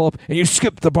do a pull-up and you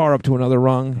skip the bar up to another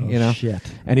rung. Shit.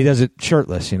 And he does it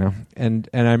shirtless. And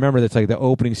I remember that's like the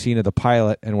opening scene of the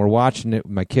pilot, and we're watching it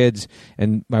with my kids,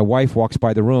 and my wife walks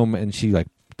by the room and she like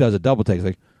does a double take. She's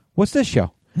like, "What's this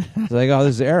show?" It's like, "Oh,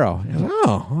 this is Arrow." And I was like,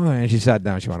 "Oh," and she sat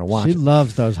down. She wanted to watch. She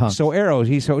loves those hunks. So Arrow,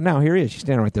 now here he is. She's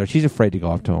standing right there. She's afraid to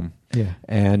go up to him. Yeah.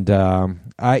 And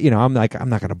I'm like, I'm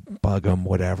not going to bug him.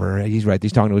 Whatever. He's right.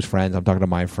 He's talking to his friends. I'm talking to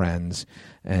my friends,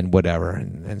 and whatever.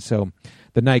 And so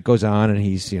the night goes on, and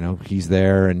he's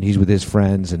there, and he's with his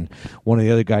friends, and one of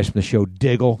the other guys from the show,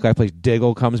 Diggle, guy who plays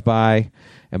Diggle, comes by,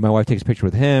 and my wife takes a picture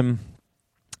with him.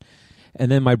 And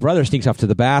then my brother sneaks off to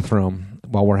the bathroom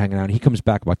while we're hanging out. He comes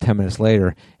back about 10 minutes later,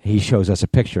 and he shows us a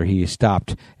picture. He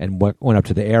stopped and went up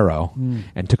to the Arrow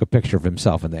and took a picture of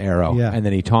himself in the Arrow, and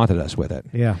then he taunted us with it.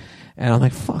 Yeah. And I'm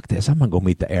like, fuck this. I'm going to go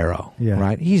meet the Arrow. Yeah.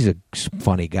 Right? He's a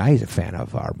funny guy. He's a fan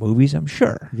of our movies, I'm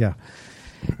sure. Yeah.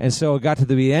 And so it got to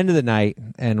the end of the night,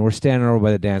 and we're standing over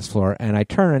by the dance floor, and I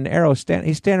turn, and Arrow,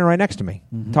 he's standing right next to me,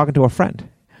 talking to a friend.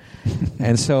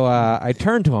 And so I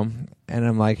turned to him, and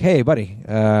I'm like, "Hey, buddy,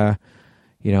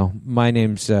 my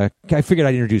name's, I figured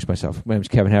I'd introduce myself. My name's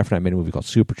Kevin Heffernan. I made a movie called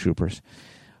Super Troopers."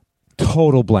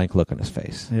 Total blank look on his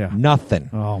face. Yeah.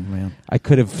 Nothing. Oh, man. I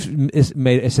could have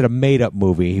said a made-up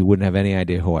movie. He wouldn't have any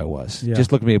idea who I was. Yeah.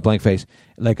 Just looked at me with a blank face,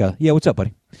 like yeah, what's up,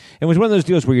 buddy? It was one of those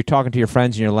deals where you're talking to your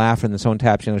friends and you're laughing, and someone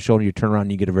taps you on the shoulder, you turn around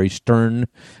and you get a very stern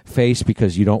face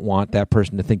because you don't want that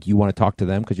person to think you want to talk to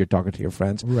them because you're talking to your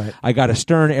friends. Right. I got a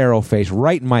stern Arrow face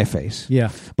right in my face. Yeah.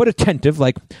 But attentive,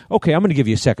 like, okay, I'm going to give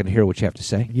you a second to hear what you have to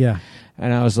say. Yeah.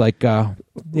 And I was like,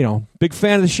 big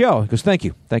fan of the show. He goes, thank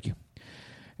you.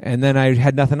 And then I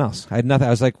had nothing else. I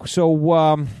was like,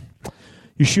 so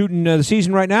you shooting the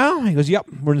season right now? He goes, yep,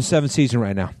 we're in the 7th season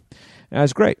right now. And I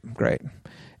was great.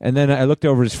 And then I looked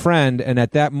over his friend, and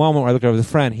at that moment when I looked over the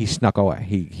friend, he snuck away.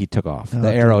 He took off.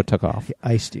 The Arrow took off. He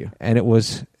iced you. And it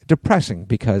was depressing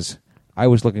because I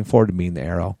was looking forward to meeting the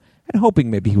Arrow and hoping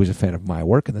maybe he was a fan of my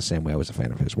work in the same way I was a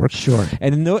fan of his work. Sure.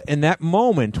 And in that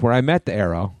moment where I met the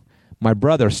Arrow, my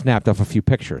brother snapped off a few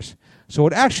pictures. So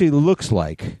it actually looks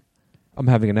like I'm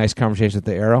having a nice conversation with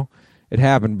the Arrow. It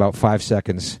happened about 5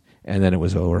 seconds, and then it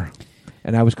was over.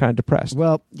 And I was kind of depressed.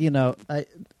 Well,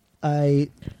 I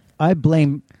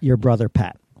blame your brother,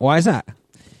 Pat. Why is that?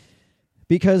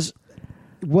 Because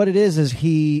what it is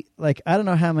he, like, I don't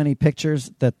know how many pictures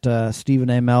that Stephen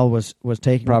Amell was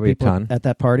taking. Probably a ton. At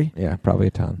that party. Yeah, probably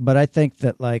a ton. But I think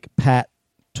that, like, Pat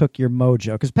took your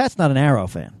mojo. Because Pat's not an Arrow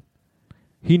fan.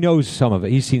 He knows some of it.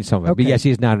 He's seen some of it. Okay. But yes,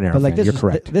 he is not an Arrow fan. You're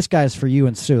correct. This guy's for you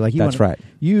and Sue. Like, That's right.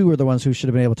 You were the ones who should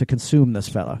have been able to consume this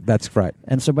fella. That's right.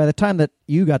 And so by the time that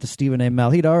you got to Stephen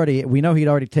Amell, we know he'd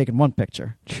already taken one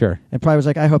picture. Sure. And probably was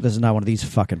like, I hope this is not one of these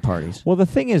fucking parties. Well, the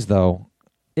thing is, though,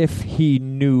 if he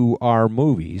knew our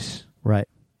movies, right,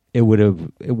 it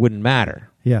wouldn't matter.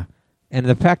 Yeah. And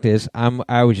the fact is,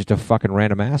 I was just a fucking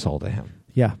random asshole to him.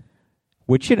 Yeah.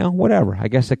 Which, whatever. I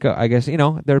guess there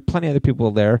are plenty of other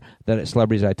people there,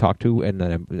 celebrities I talk to and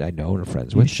that I know and are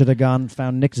friends with. You should have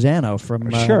found Nick Zano from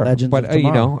sure, Legends but of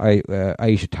Tomorrow.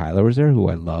 Aisha Tyler was there, who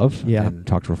I love, and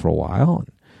talked to her for a while.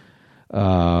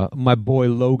 My boy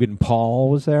Logan Paul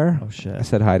was there. Oh shit! I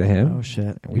said hi to him. Oh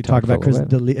shit! We talked about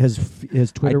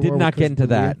his Twitter. I did not get into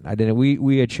that. I didn't.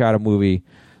 We had shot a movie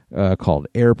called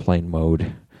Airplane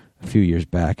Mode a few years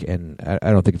back, and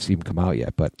I don't think it's even come out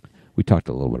yet, but. We talked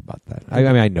a little bit about that.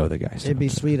 I know the guy. It'd be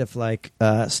sweet if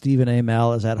Stephen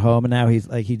Amell is at home and now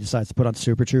he decides to put on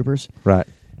Super Troopers. Right.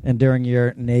 And during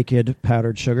your naked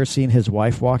powdered sugar scene, his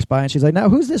wife walks by and she's like, "Now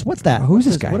who's this? What's that? Who's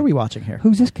this guy? What are we watching here?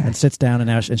 Who's this guy?" And sits down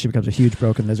and she becomes a huge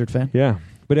Broken Lizard fan. Yeah.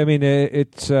 But I mean,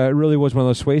 it really was one of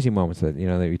those Swayze moments that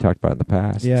that we talked about in the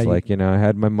past. Yeah, it's I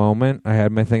had my moment. I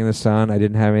had my thing in the sun. I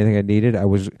didn't have anything I needed. I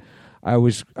was.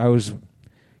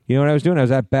 You know what I was doing? I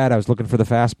was that bad. I was looking for the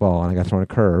fastball, and I got thrown a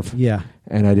curve. Yeah,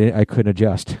 and I couldn't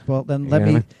adjust. Well, then let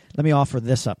me offer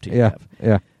this up to you. Yeah, Kev.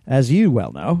 yeah. As you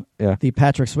well know, the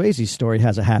Patrick Swayze story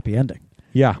has a happy ending.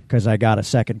 Yeah, because I got a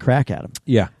second crack at him.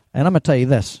 Yeah, and I'm gonna tell you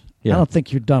this. Yeah. I don't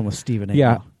think you're done with Stephen Amell.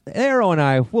 Yeah, Arrow and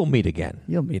I will meet again.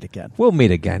 You'll meet again. We'll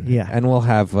meet again. Yeah, and we'll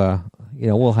have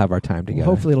we'll have our time together.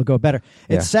 Hopefully, it'll go better.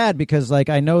 It's sad because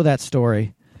I know that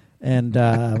story. And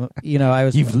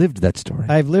You've lived that story.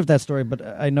 I've lived that story, but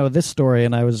I know this story,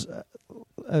 and I was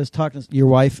talking to your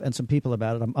wife and some people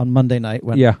about it on Monday night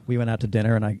when we went out to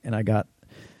dinner, and I got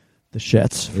the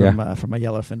shits from my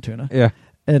yellowfin tuna. Yeah,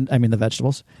 and I mean the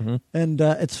vegetables. Mm-hmm. And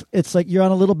it's like you're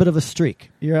on a little bit of a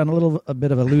streak. You're on a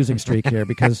bit of a losing streak here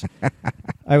because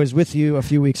I was with you a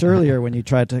few weeks earlier when you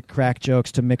tried to crack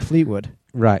jokes to Mick Fleetwood.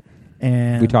 Right.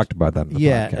 And we talked about that in the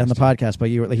podcast. on the podcast,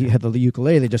 but you had the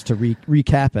ukulele just to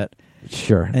recap it.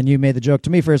 Sure. And you made the joke to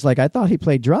me first, like, I thought he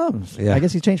played drums. Yeah. I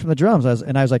guess he changed from the drums. I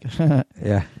was like,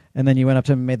 yeah. And then you went up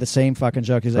to him and made the same fucking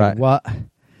joke. He's like, Right. what?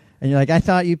 And you're like, I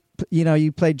thought you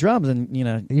played drums and,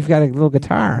 You've got a little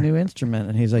guitar. new instrument.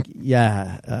 And he's like,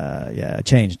 yeah, I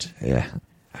changed. Yeah.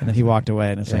 And then he walked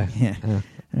away and it's like, yeah. Yeah.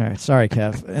 All right, sorry,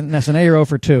 Kev. And so now you're 0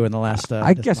 for 2 in the last.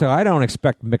 I guess so. I don't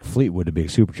expect Mick Fleetwood to be a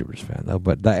Super Troopers fan, though.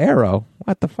 But the Arrow,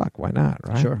 what the fuck? Why not,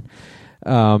 right? Sure.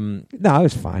 No, it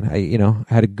was fine.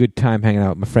 I had a good time hanging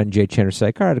out with my friend Jay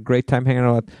Chandrasekhar. I had a great time hanging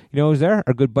out with, who was there?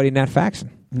 Our good buddy Nat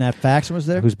Faxon. Nat Faxon was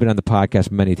there? Who's been on the podcast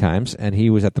many times, and he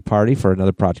was at the party for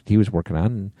another project he was working on.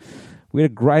 And I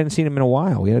hadn't seen him in a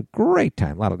while. We had a great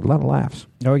time, a lot of laughs.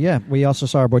 Oh, yeah. We also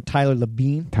saw our boy Tyler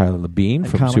Labine. Tyler Labine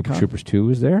from Comic-Con. Super Troopers 2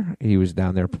 was there. He was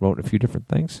down there promoting a few different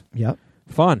things. Yep.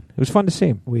 Fun. It was fun to see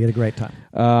him. We had a great time.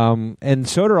 And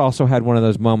Soder also had one of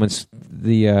those moments.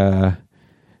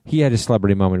 He had his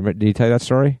celebrity moment. Did he tell you that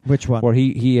story? Which one? Where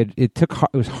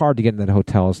it was hard to get in that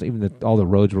hotel. Even all the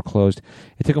roads were closed.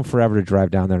 It took him forever to drive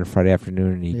down there on a Friday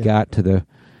afternoon, and he got to the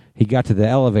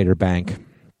elevator bank,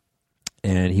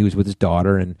 and he was with his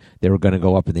daughter, and they were going to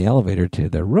go up in the elevator to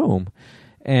their room.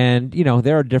 And,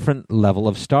 there are different level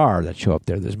of star that show up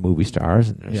there. There's movie stars,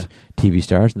 and there's TV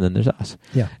stars, and then there's us.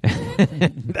 Yeah.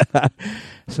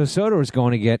 So Soder was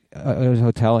going to get a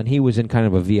hotel, and he was in kind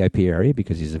of a VIP area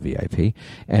because he's a VIP.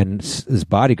 And his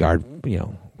bodyguard,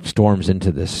 storms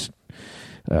into this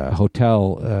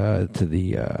hotel to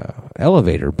the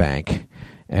elevator bank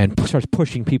and starts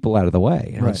pushing people out of the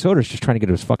way. And Soder's just trying to get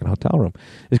to his fucking hotel room.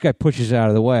 This guy pushes out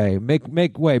of the way. Make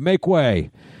way, make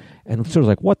way. And Soder's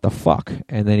like, what the fuck?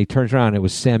 And then he turns around, and it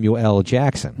was Samuel L.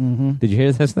 Jackson. Mm-hmm. Did you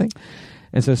hear this thing?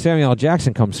 And so Samuel L.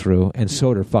 Jackson comes through, and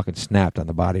Soder fucking snapped on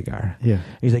the bodyguard. Yeah.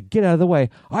 He's like, get out of the way.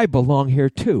 I belong here,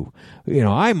 too.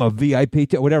 I'm a VIP,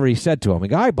 too. Whatever he said to him.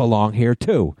 Like, I belong here,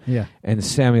 too. Yeah. And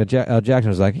Samuel L. Jackson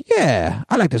was like, yeah,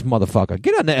 I like this motherfucker.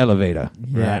 Get on the elevator.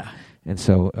 Yeah. Right? And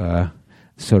so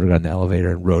Soder got on the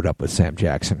elevator and rode up with Sam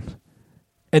Jackson.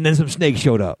 And then some snakes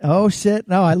showed up. Oh, shit.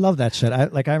 No, I love that shit. I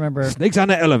remember... Snakes on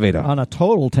the elevator. On a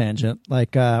total tangent.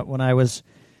 Like, when I was...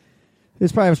 It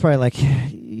was probably like,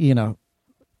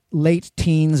 late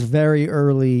teens, very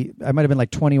early. I might have been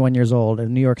like 21 years old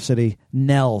in New York City.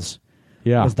 Nell's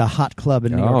was the hot club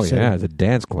in New York City. Oh, yeah. It's a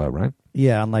dance club, right?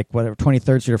 Yeah, on like whatever,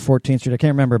 23rd Street or 14th Street. I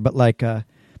can't remember. But like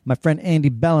my friend Andy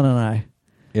Bellin and I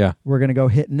we're going to go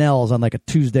hit Nell's on like a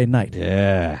Tuesday night.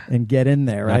 Yeah. And get in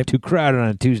there, right? Not too crowded on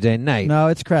a Tuesday night. No,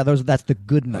 it's crowded. That's the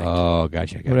good night. Oh,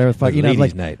 gotcha. Whatever the fuck. Ladies'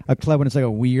 like night. A club when it's like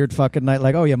a weird fucking night.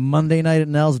 Like, oh, yeah, Monday night at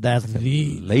Nell's. That's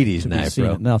the ladies' night,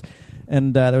 bro. At Nell's.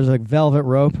 And there was like velvet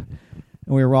rope. And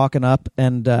we were rocking up,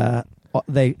 and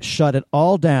they shut it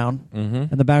all down. Mm-hmm.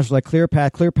 And the bouncers were like, clear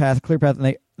path, clear path, clear path.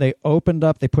 And they opened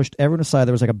up. They pushed everyone aside.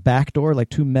 There was like a back door, like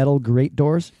 2 metal grate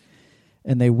doors.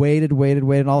 And they waited.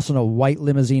 And all of a sudden a white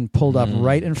limousine pulled up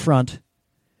right in front.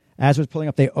 As it was pulling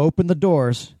up, they opened the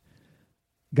doors.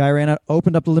 Guy ran out,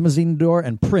 opened up the limousine door,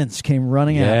 and Prince came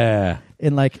running out. Yeah.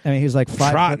 In like, he was like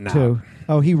 5'2".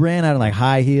 Oh, he ran out in like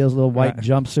high heels, little white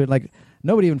jumpsuit. Like,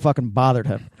 nobody even fucking bothered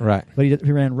him. Right. But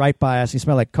he ran right by us. He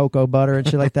smelled like cocoa butter and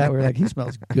shit like that. We were like, he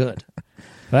smells good.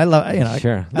 But I love,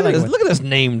 Sure. Look at this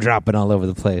name dropping all over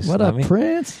the place. What up,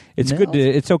 Prince? It's good.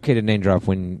 It's okay to name drop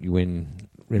when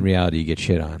in reality you get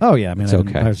shit on. Oh yeah, I mean, it's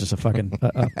okay. I was just a fucking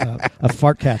a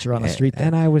fart catcher on the street there.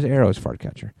 And I was Arrow's fart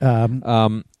catcher.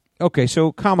 Okay,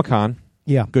 so Comic-Con.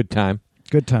 Yeah. Good time.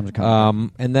 Good times at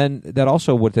Comic-Con. And then that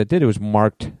also, what that did, it was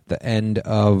marked the end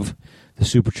of the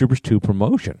Super Troopers 2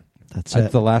 promotion. That's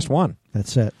it. The last one.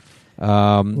 That's it.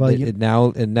 It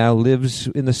now lives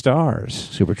in the stars.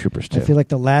 Super Troopers 2. I feel like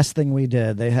the last thing we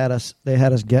did, they had us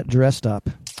get dressed up.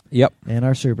 Yep. In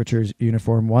our Super Troopers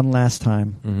uniform one last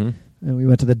time. Mm-hmm. And we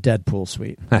went to the Deadpool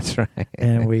suite. That's right.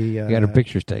 And we got our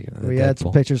pictures taken. We had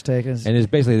some pictures taken. And it's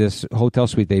basically this hotel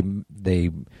suite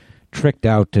they tricked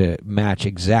out to match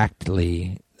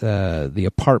exactly the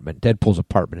apartment, Deadpool's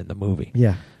apartment in the movie.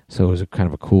 Yeah. So it was a kind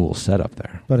of a cool setup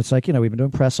there. But it's like, we've been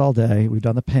doing press all day. We've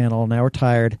done the panel. Now we're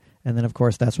tired. And then, of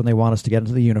course, that's when they want us to get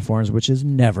into the uniforms, which is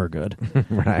never good.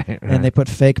 Right. And they put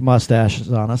fake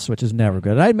mustaches on us, which is never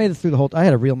good. And I made it through the whole... I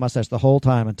had a real mustache the whole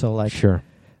time until, like... Sure.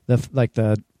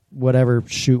 The whatever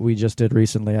shoot we just did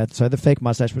recently. So I had the fake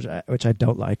mustache, which I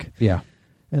don't like. Yeah.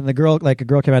 And a girl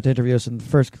came out to interview us, and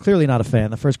first, clearly not a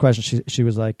fan. The first question, she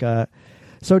was like...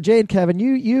 So Jay and Kevin,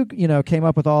 you came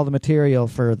up with all the material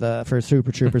for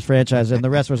Super Troopers franchise, and the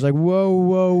rest was like,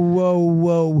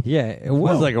 whoa. Yeah, it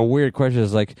was like a weird question.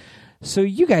 It's like, so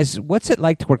you guys, what's it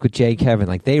like to work with Jay and Kevin?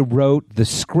 Like, they wrote the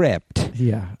script,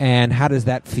 Yeah. And how does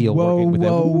that feel working with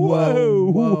them?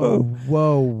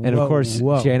 Whoa. And of course,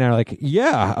 Jay and I are like,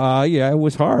 yeah, it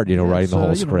was hard, writing the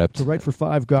whole script. To write for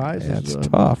 5 guys. It's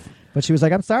tough. But she was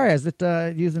like, I'm sorry, I was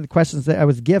using the questions that I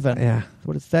was given. Yeah. That's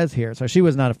what it says here. So she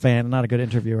was not a fan, not a good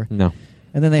interviewer. No.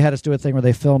 And then they had us do a thing where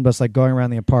they filmed us like going around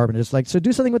the apartment, just like, so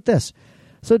do something with this.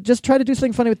 So just try to do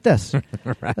something funny with this.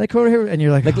 Right. Like over here, and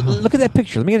you're like, look at that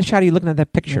picture. Let me get a shot of you looking at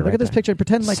that picture. Look at this picture and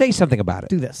pretend like say something about it.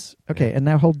 Do this. Okay, and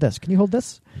now hold this. Can you hold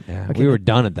this? Yeah, okay. We were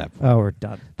done at that point. Oh, we're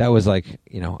done. That was like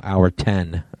hour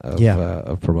 10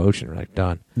 of promotion. We're like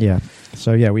done. Yeah.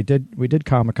 So yeah, we did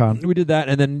Comic-Con. We did that,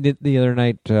 and then the other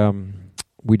night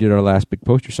we did our last big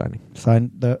poster signing.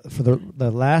 Signed for the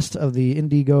last of the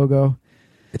Indiegogo.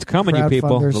 It's coming, you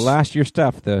people. Crowdfunders. The last year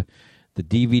stuff. The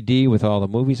DVD with all the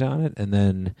movies on it, and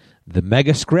then the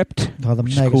mega script. Oh, the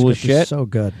mega cool script shit. is so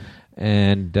good.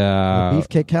 And the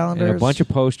beefcake calendars, and a bunch of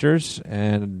posters,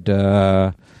 and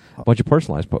a bunch of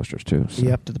personalized posters too. So.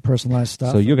 Yep, to the personalized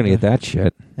stuff. So you're going to get that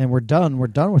shit. And we're done. We're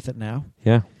done with it now.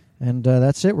 Yeah. And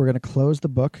that's it. We're going to close the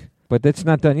book. But that's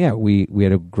not done yet. We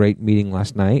had a great meeting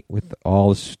last night with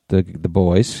all the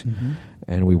boys,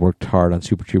 and we worked hard on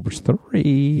Super Troopers 3.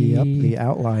 Yep, the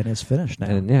outline is finished now.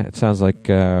 And yeah, it sounds like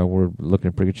we're looking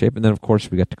in pretty good shape. And then, of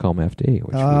course, we got Tacoma FD.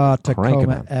 Which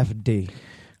Tacoma FD.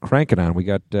 Cranking on. We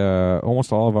got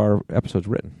almost all of our episodes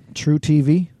written. True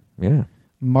TV. Yeah.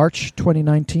 March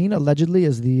 2019, allegedly,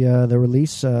 is the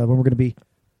release when we're going to be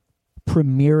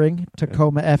premiering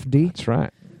Tacoma FD. That's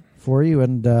right. For you,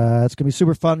 and it's gonna be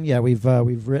super fun. Yeah, we've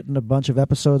written a bunch of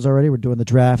episodes already. We're doing the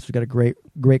drafts. We've got a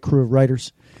great crew of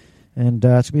writers, and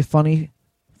it's gonna be a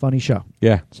funny show.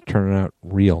 Yeah, it's turning out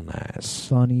real nice.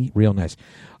 Funny, real nice.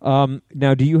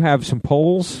 Now, do you have some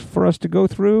polls for us to go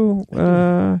through?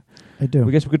 I do.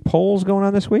 We got some good polls going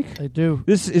on this week. I do.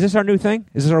 Is this our new thing?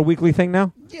 Is this our weekly thing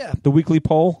now? Yeah, the weekly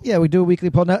poll. Yeah, we do a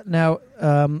weekly poll now.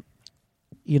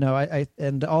 I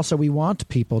and also we want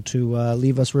people to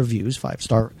leave us reviews,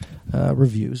 5-star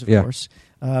reviews, of course.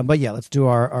 But yeah, let's do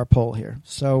our poll here.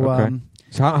 So, okay.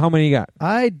 So how many you got?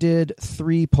 I did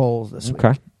 3 polls this week.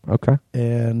 Okay.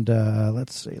 And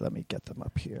let's see. Let me get them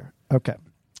up here. Okay.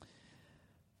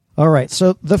 All right.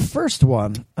 So the first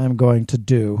one I'm going to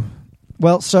do.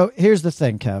 Well, so here's the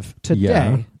thing, Kev.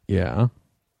 Today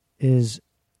is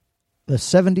the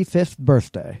 75th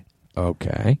birthday.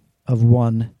 Okay. Of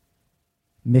one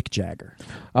Mick Jagger.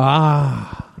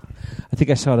 I think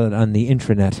I saw that on the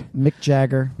intranet. Mick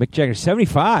Jagger.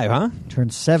 75, huh?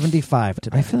 Turned 75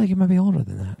 today. I feel like he might be older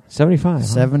than that. 75.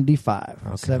 75.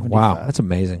 Okay. 75. Wow, that's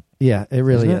amazing. Yeah, it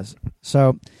really is.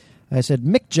 So I said,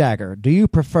 Mick Jagger, do you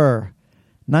prefer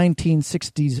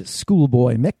 1960s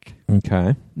schoolboy Mick?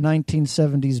 Okay.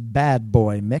 1970s bad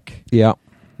boy Mick? Yeah.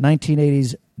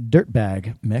 1980s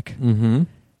dirtbag Mick? Mm-hmm.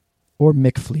 Or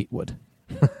Mick Fleetwood?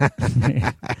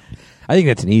 I think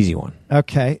that's an easy one.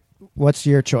 Okay. What's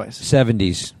your choice?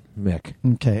 70s Mick.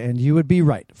 Okay, and you would be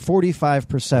right.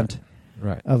 45%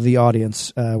 of the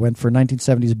audience went for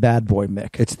 1970s bad boy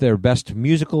Mick. It's their best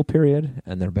musical period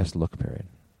and their best look period.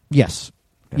 Yes.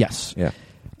 Yeah. Yes. Yeah.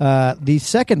 The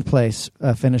second place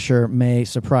finisher may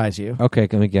surprise you. Okay,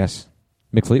 let me guess.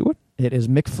 Mick Fleetwood? It is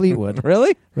Mick Fleetwood.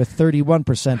 Really? With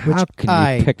 31%, which How can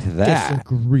I you pick that?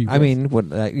 disagree with. I mean,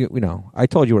 I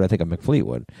told you what I think of Mick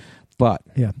Fleetwood, but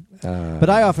yeah. But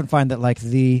I often find that like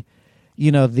the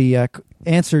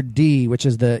answer D, which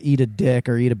is the eat a dick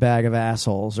or eat a bag of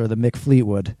assholes, or the Mick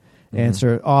Fleetwood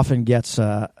answer, often gets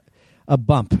a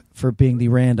bump for being the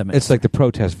randomest. It's like the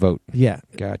protest vote. Yeah.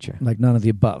 Gotcha. Like none of the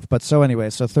above. But so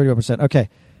anyway, so 31%. Okay.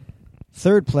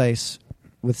 Third place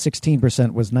with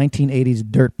 16% was 1980s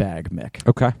dirtbag Mick.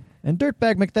 Okay. And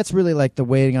dirtbag Mick, that's really like the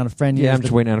waiting on a friend. Yeah, I'm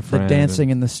just waiting on a friend. The dancing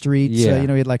in the streets. Yeah. He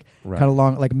had like kind of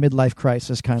long, like midlife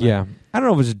crisis kind of. Yeah. I don't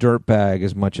know if it's a dirtbag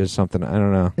as much as something. I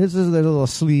don't know. It's a little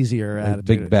sleazier like attitude.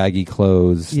 Big baggy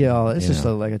clothes. Yeah, it's just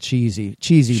like a cheesy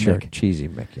sure, Mick. Cheesy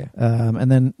Mick, yeah.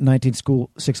 And then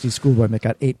 1960s schoolboy Mick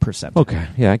got 8%. Okay.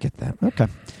 Yeah, I get that.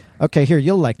 Okay, here,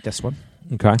 you'll like this one.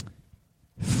 Okay.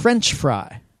 French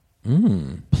fry,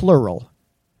 plural,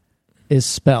 is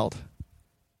spelled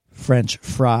French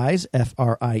fries,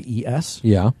 F-R-I-E-S.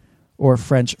 Yeah. Or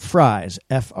French fries,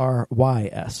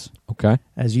 F-R-Y-S. Okay.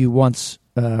 As you once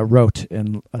wrote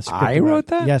in a script. I wrote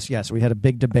that? Yes. We had a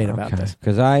big debate about this.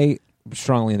 Because I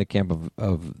strongly in the camp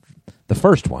of the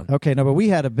first one. Okay, no, but we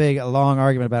had a long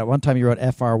argument about it. One time you wrote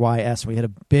F-R-Y-S. We had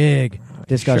a big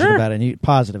discussion about it,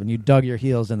 and and you dug your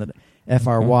heels in the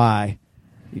F-R-Y.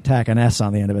 You tack an S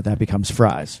on the end of it, that becomes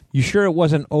fries. You sure it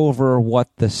wasn't over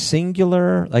what the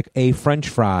singular, like a French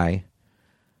fry?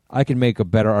 I can make a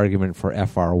better argument for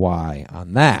F-R-Y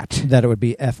on that. That it would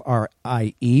be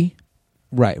F-R-I-E?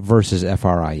 Right, versus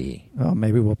FRIE. Oh,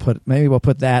 maybe we'll put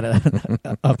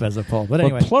that up as a poll. But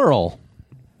anyway, But plural,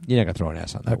 you're not going to throw an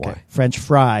S on that. okay. Why? French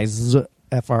fries,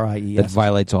 FRIES. That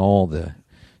violates all the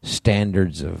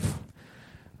standards of,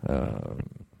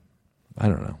 I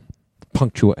don't know,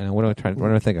 punctuation. What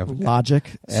am I think of? Logic,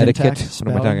 Etiquette. syntax,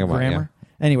 What am I talking about? grammar.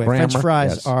 Yeah. Anyway, Grammar, French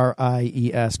fries, yes.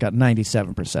 RIES, got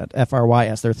 97%.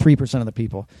 FRYS, they're 3% of the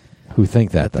people Who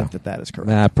think that, though? think that is correct.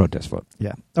 Nah, protest vote.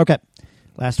 Yeah. Okay.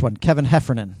 Last one. Kevin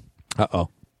Heffernan, Uh-oh.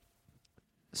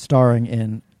 starring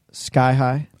in Sky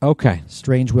High, Okay.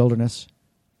 Strange Wilderness,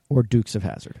 or Dukes of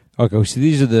Hazzard. Okay, so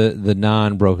these are the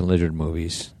non-Broken Lizard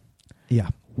movies. Yeah.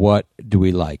 What do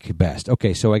we like best?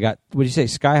 Okay, so I got, what did you say?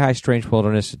 Sky High, Strange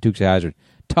Wilderness, Dukes of Hazzard.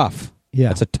 Tough. Yeah.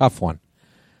 That's a tough one.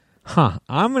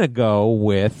 I'm going to go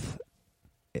with,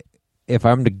 if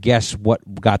I'm to guess what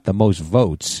got the most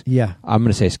votes, Yeah. I'm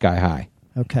going to say Sky High.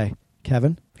 Okay.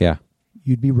 Kevin, Yeah.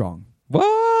 you'd be wrong.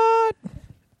 What?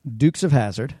 Dukes of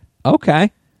Hazzard,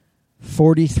 Okay.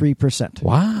 43%.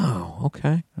 Wow.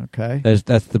 Okay. Okay.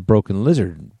 That's the Broken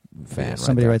Lizard fan.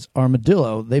 Somebody right writes,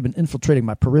 Armadillo, they've been infiltrating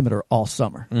my perimeter all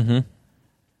summer. there.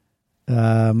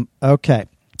 Mm-hmm. Okay.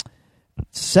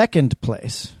 Second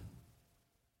place,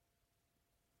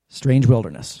 Strange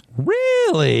Wilderness,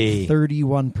 Really?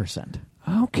 31%.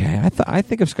 Okay. I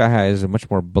think of Sky High as a much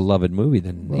more beloved movie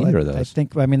than either of those. I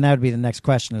think, that would be the next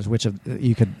question, is which of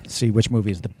you could see which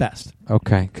movie is the best.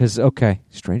 Okay.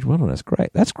 Strange Wilderness. Great.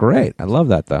 That's great. I love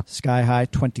that, though. Sky High,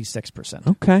 26%.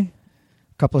 Okay.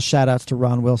 A couple of shout-outs to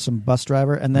Ron Wilson, bus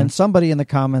driver. And then somebody in the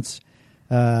comments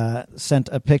sent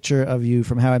a picture of you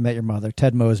from How I Met Your Mother,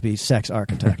 Ted Mosby, sex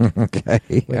architect, Okay.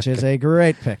 which is a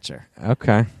great picture.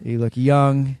 Okay. You look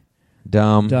young,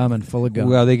 Dumb, and full of gum.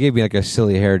 Well, they gave me like a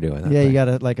silly hairdo in that Yeah, thing. you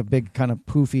got a big kind of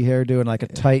poofy hairdo and like a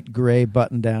tight gray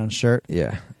button-down shirt.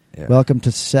 Yeah. Welcome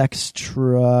to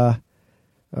Sextra.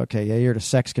 Okay, yeah, you're at a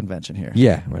sex convention here.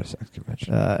 Yeah, we're at a sex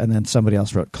convention. And then somebody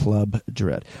else wrote Club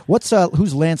Dread.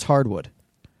 Who's Lance Hardwood?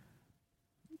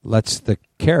 That's the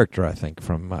character, I think,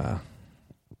 from...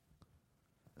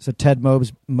 So Ted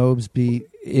Mosby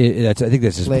I think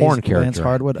that's his plays porn character. Lance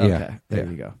Hardwood? Okay, Yeah. there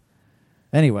you go.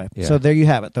 Anyway, Yeah. so there you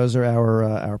have it. Those are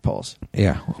our polls.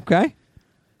 Yeah. Okay.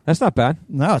 That's not bad.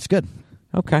 No, it's good.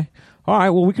 Okay. All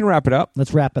right. Well, we can wrap it up.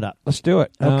 Let's wrap it up. Let's do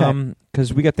it. Okay.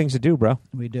 Because we got things to do, bro.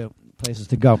 We do. Places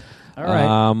to go. All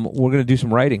right. We're going to do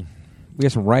some writing. We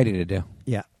got some writing to do.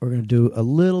 Yeah, we're going to do a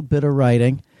little bit of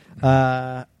writing.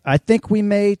 I think we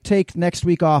may take next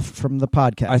week off from the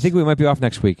podcast. I think we might be off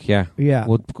next week. Yeah. Yeah.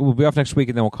 We'll be off next week,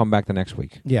 and then we'll come back the next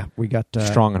week. Yeah, we got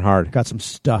Strong and hard. Got some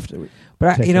stuff to.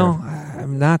 But take care of.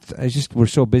 I'm not. We're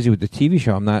so busy with the TV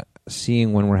show. I'm not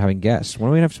seeing when we're having guests. When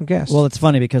are we gonna have some guests? Well, it's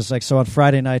funny because on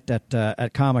Friday night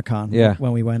at Comic-Con, Yeah.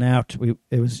 when we went out,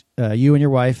 it was you and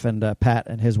your wife and Pat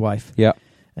and his wife, yeah,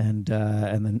 and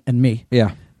me.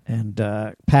 yeah. And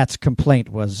Pat's complaint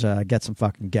was get some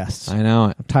fucking guests. I know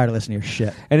it. I'm tired of listening to your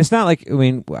shit. And it's not like,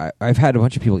 I've had a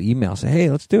bunch of people email say, hey,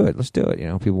 let's do it.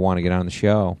 People want to get on the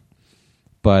show.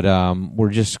 But we're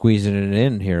just squeezing it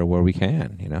in here where we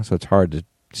can, so it's hard to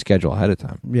schedule ahead of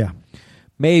time. Yeah.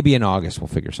 Maybe in August we'll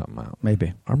figure something out.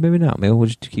 Maybe. Or maybe not. Maybe we'll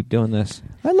just keep doing this.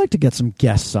 I'd like to get some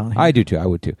guests on here. I do too. I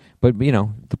would too. But,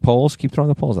 the polls, keep throwing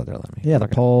the polls out there. Let me. Yeah, the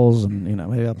polls, and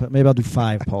maybe I'll do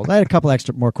 5 polls. I had a couple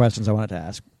more questions I wanted to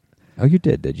ask. Oh, you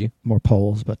did you? More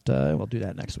polls, but we'll do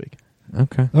that next week.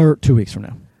 Okay. Or 2 weeks from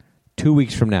now. 2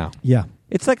 weeks from now. Yeah.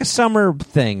 It's like a summer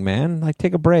thing, man. Like,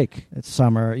 take a break. It's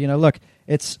summer. Look,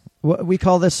 it's we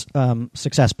call this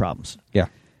success problems. Yeah.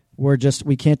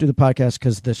 We can't do the podcast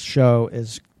because this show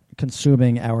is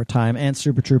consuming our time, and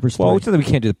Super Troopers 3. Well, it's not that we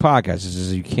can't do the podcast. It's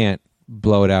just you can't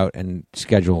blow it out and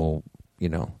schedule,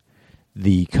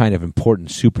 the kind of important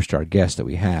superstar guest that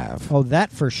we have. Oh,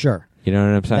 that for sure. You know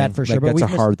what I'm saying? That for sure. Like, But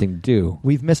that's a hard thing to do.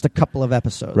 We've missed a couple of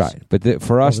episodes. Right. But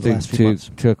for us over the last few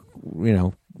months. to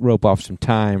rope off some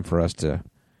time for us to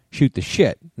shoot the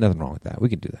shit, nothing wrong with that. We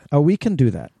can do that. Oh, we can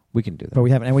do that. We can do that. But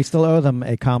we haven't. And we still owe them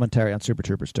a commentary on Super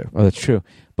Troopers 2. Oh, that's true.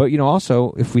 But,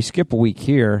 also, if we skip a week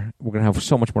here, we're going to have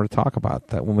so much more to talk about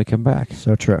that when we come back.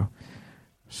 So true.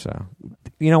 So,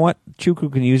 you know what?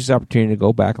 Chuku can use this opportunity to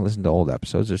go back and listen to old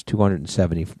episodes. There's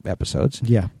 270 episodes.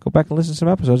 Yeah. Go back and listen to some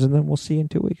episodes, and then we'll see you in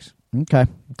 2 weeks. Okay.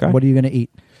 What are you going to eat?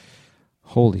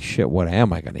 Holy shit, what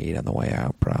am I going to eat on the way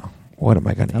out, bro? What am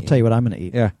I going to eat? I'll tell you what I'm going to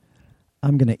eat. Yeah.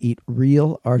 I'm going to eat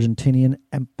real Argentinian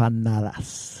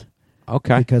empanadas.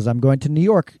 Okay. Because I'm going to New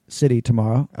York City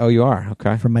tomorrow Oh, you are?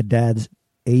 Okay. for my dad's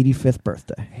 85th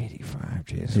birthday. 85,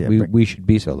 jeez. Yeah, we should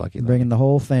be so lucky. Bringing the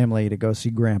whole family to go see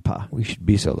Grandpa. We should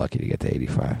be so lucky to get to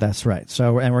 85. That's right.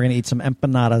 And we're going to eat some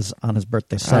empanadas on his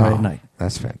birthday Saturday night.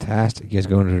 That's fantastic. You guys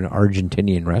going to an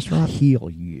Argentinian restaurant? Hell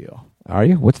yeah. Are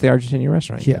you? What's the Argentinian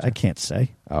restaurant? Yeah, I can't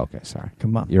say. Oh, okay, sorry.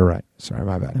 Come on. You're right. Sorry,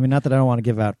 my bad. I mean, not that I don't want to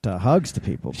give out hugs to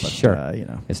people, but Sure.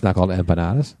 It's not called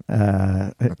empanadas.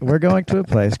 We're going to a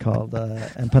place called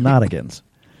Empanadagans.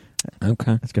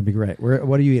 Okay. It's going to be great.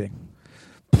 What are you eating?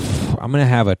 I'm going to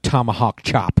have a tomahawk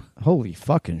chop. Holy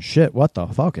fucking shit. What the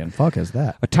fucking fuck is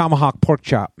that? A tomahawk pork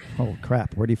chop. Holy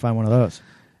crap. Where do you find one of those?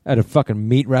 At a fucking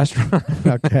meat restaurant.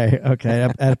 Okay.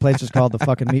 At a place that's called the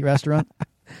fucking meat restaurant?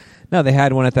 No, they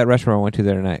had one at that restaurant I went to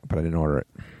the other night, but I didn't order it.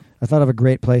 I thought of a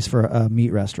great place for a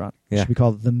meat restaurant. It should be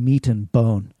called the Meat and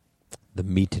Bone. The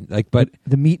meat and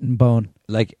the Meat and Bone.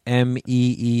 Like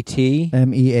MEET?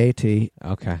 MEAT.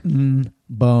 Okay.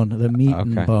 Bone. The Meat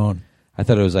and Bone. I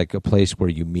thought it was like a place where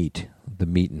you meet. The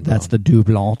meat and bone. That's the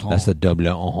double entendre. That's the double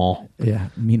entendre. Yeah,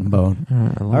 meat and bone.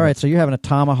 All right, so you're having a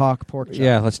tomahawk pork chop.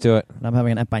 Yeah, let's do it. And I'm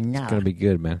having an empanada. It's going to be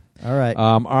good, man. All right.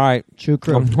 All right. Chew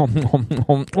crew.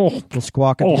 We'll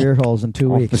squawk into your ear holes in 2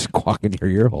 weeks. Squawk into your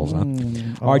ear holes, huh?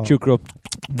 All right, Chew crew.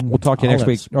 We'll talk to you next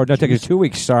week. Or no, take it 2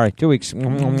 weeks. Sorry, 2 weeks.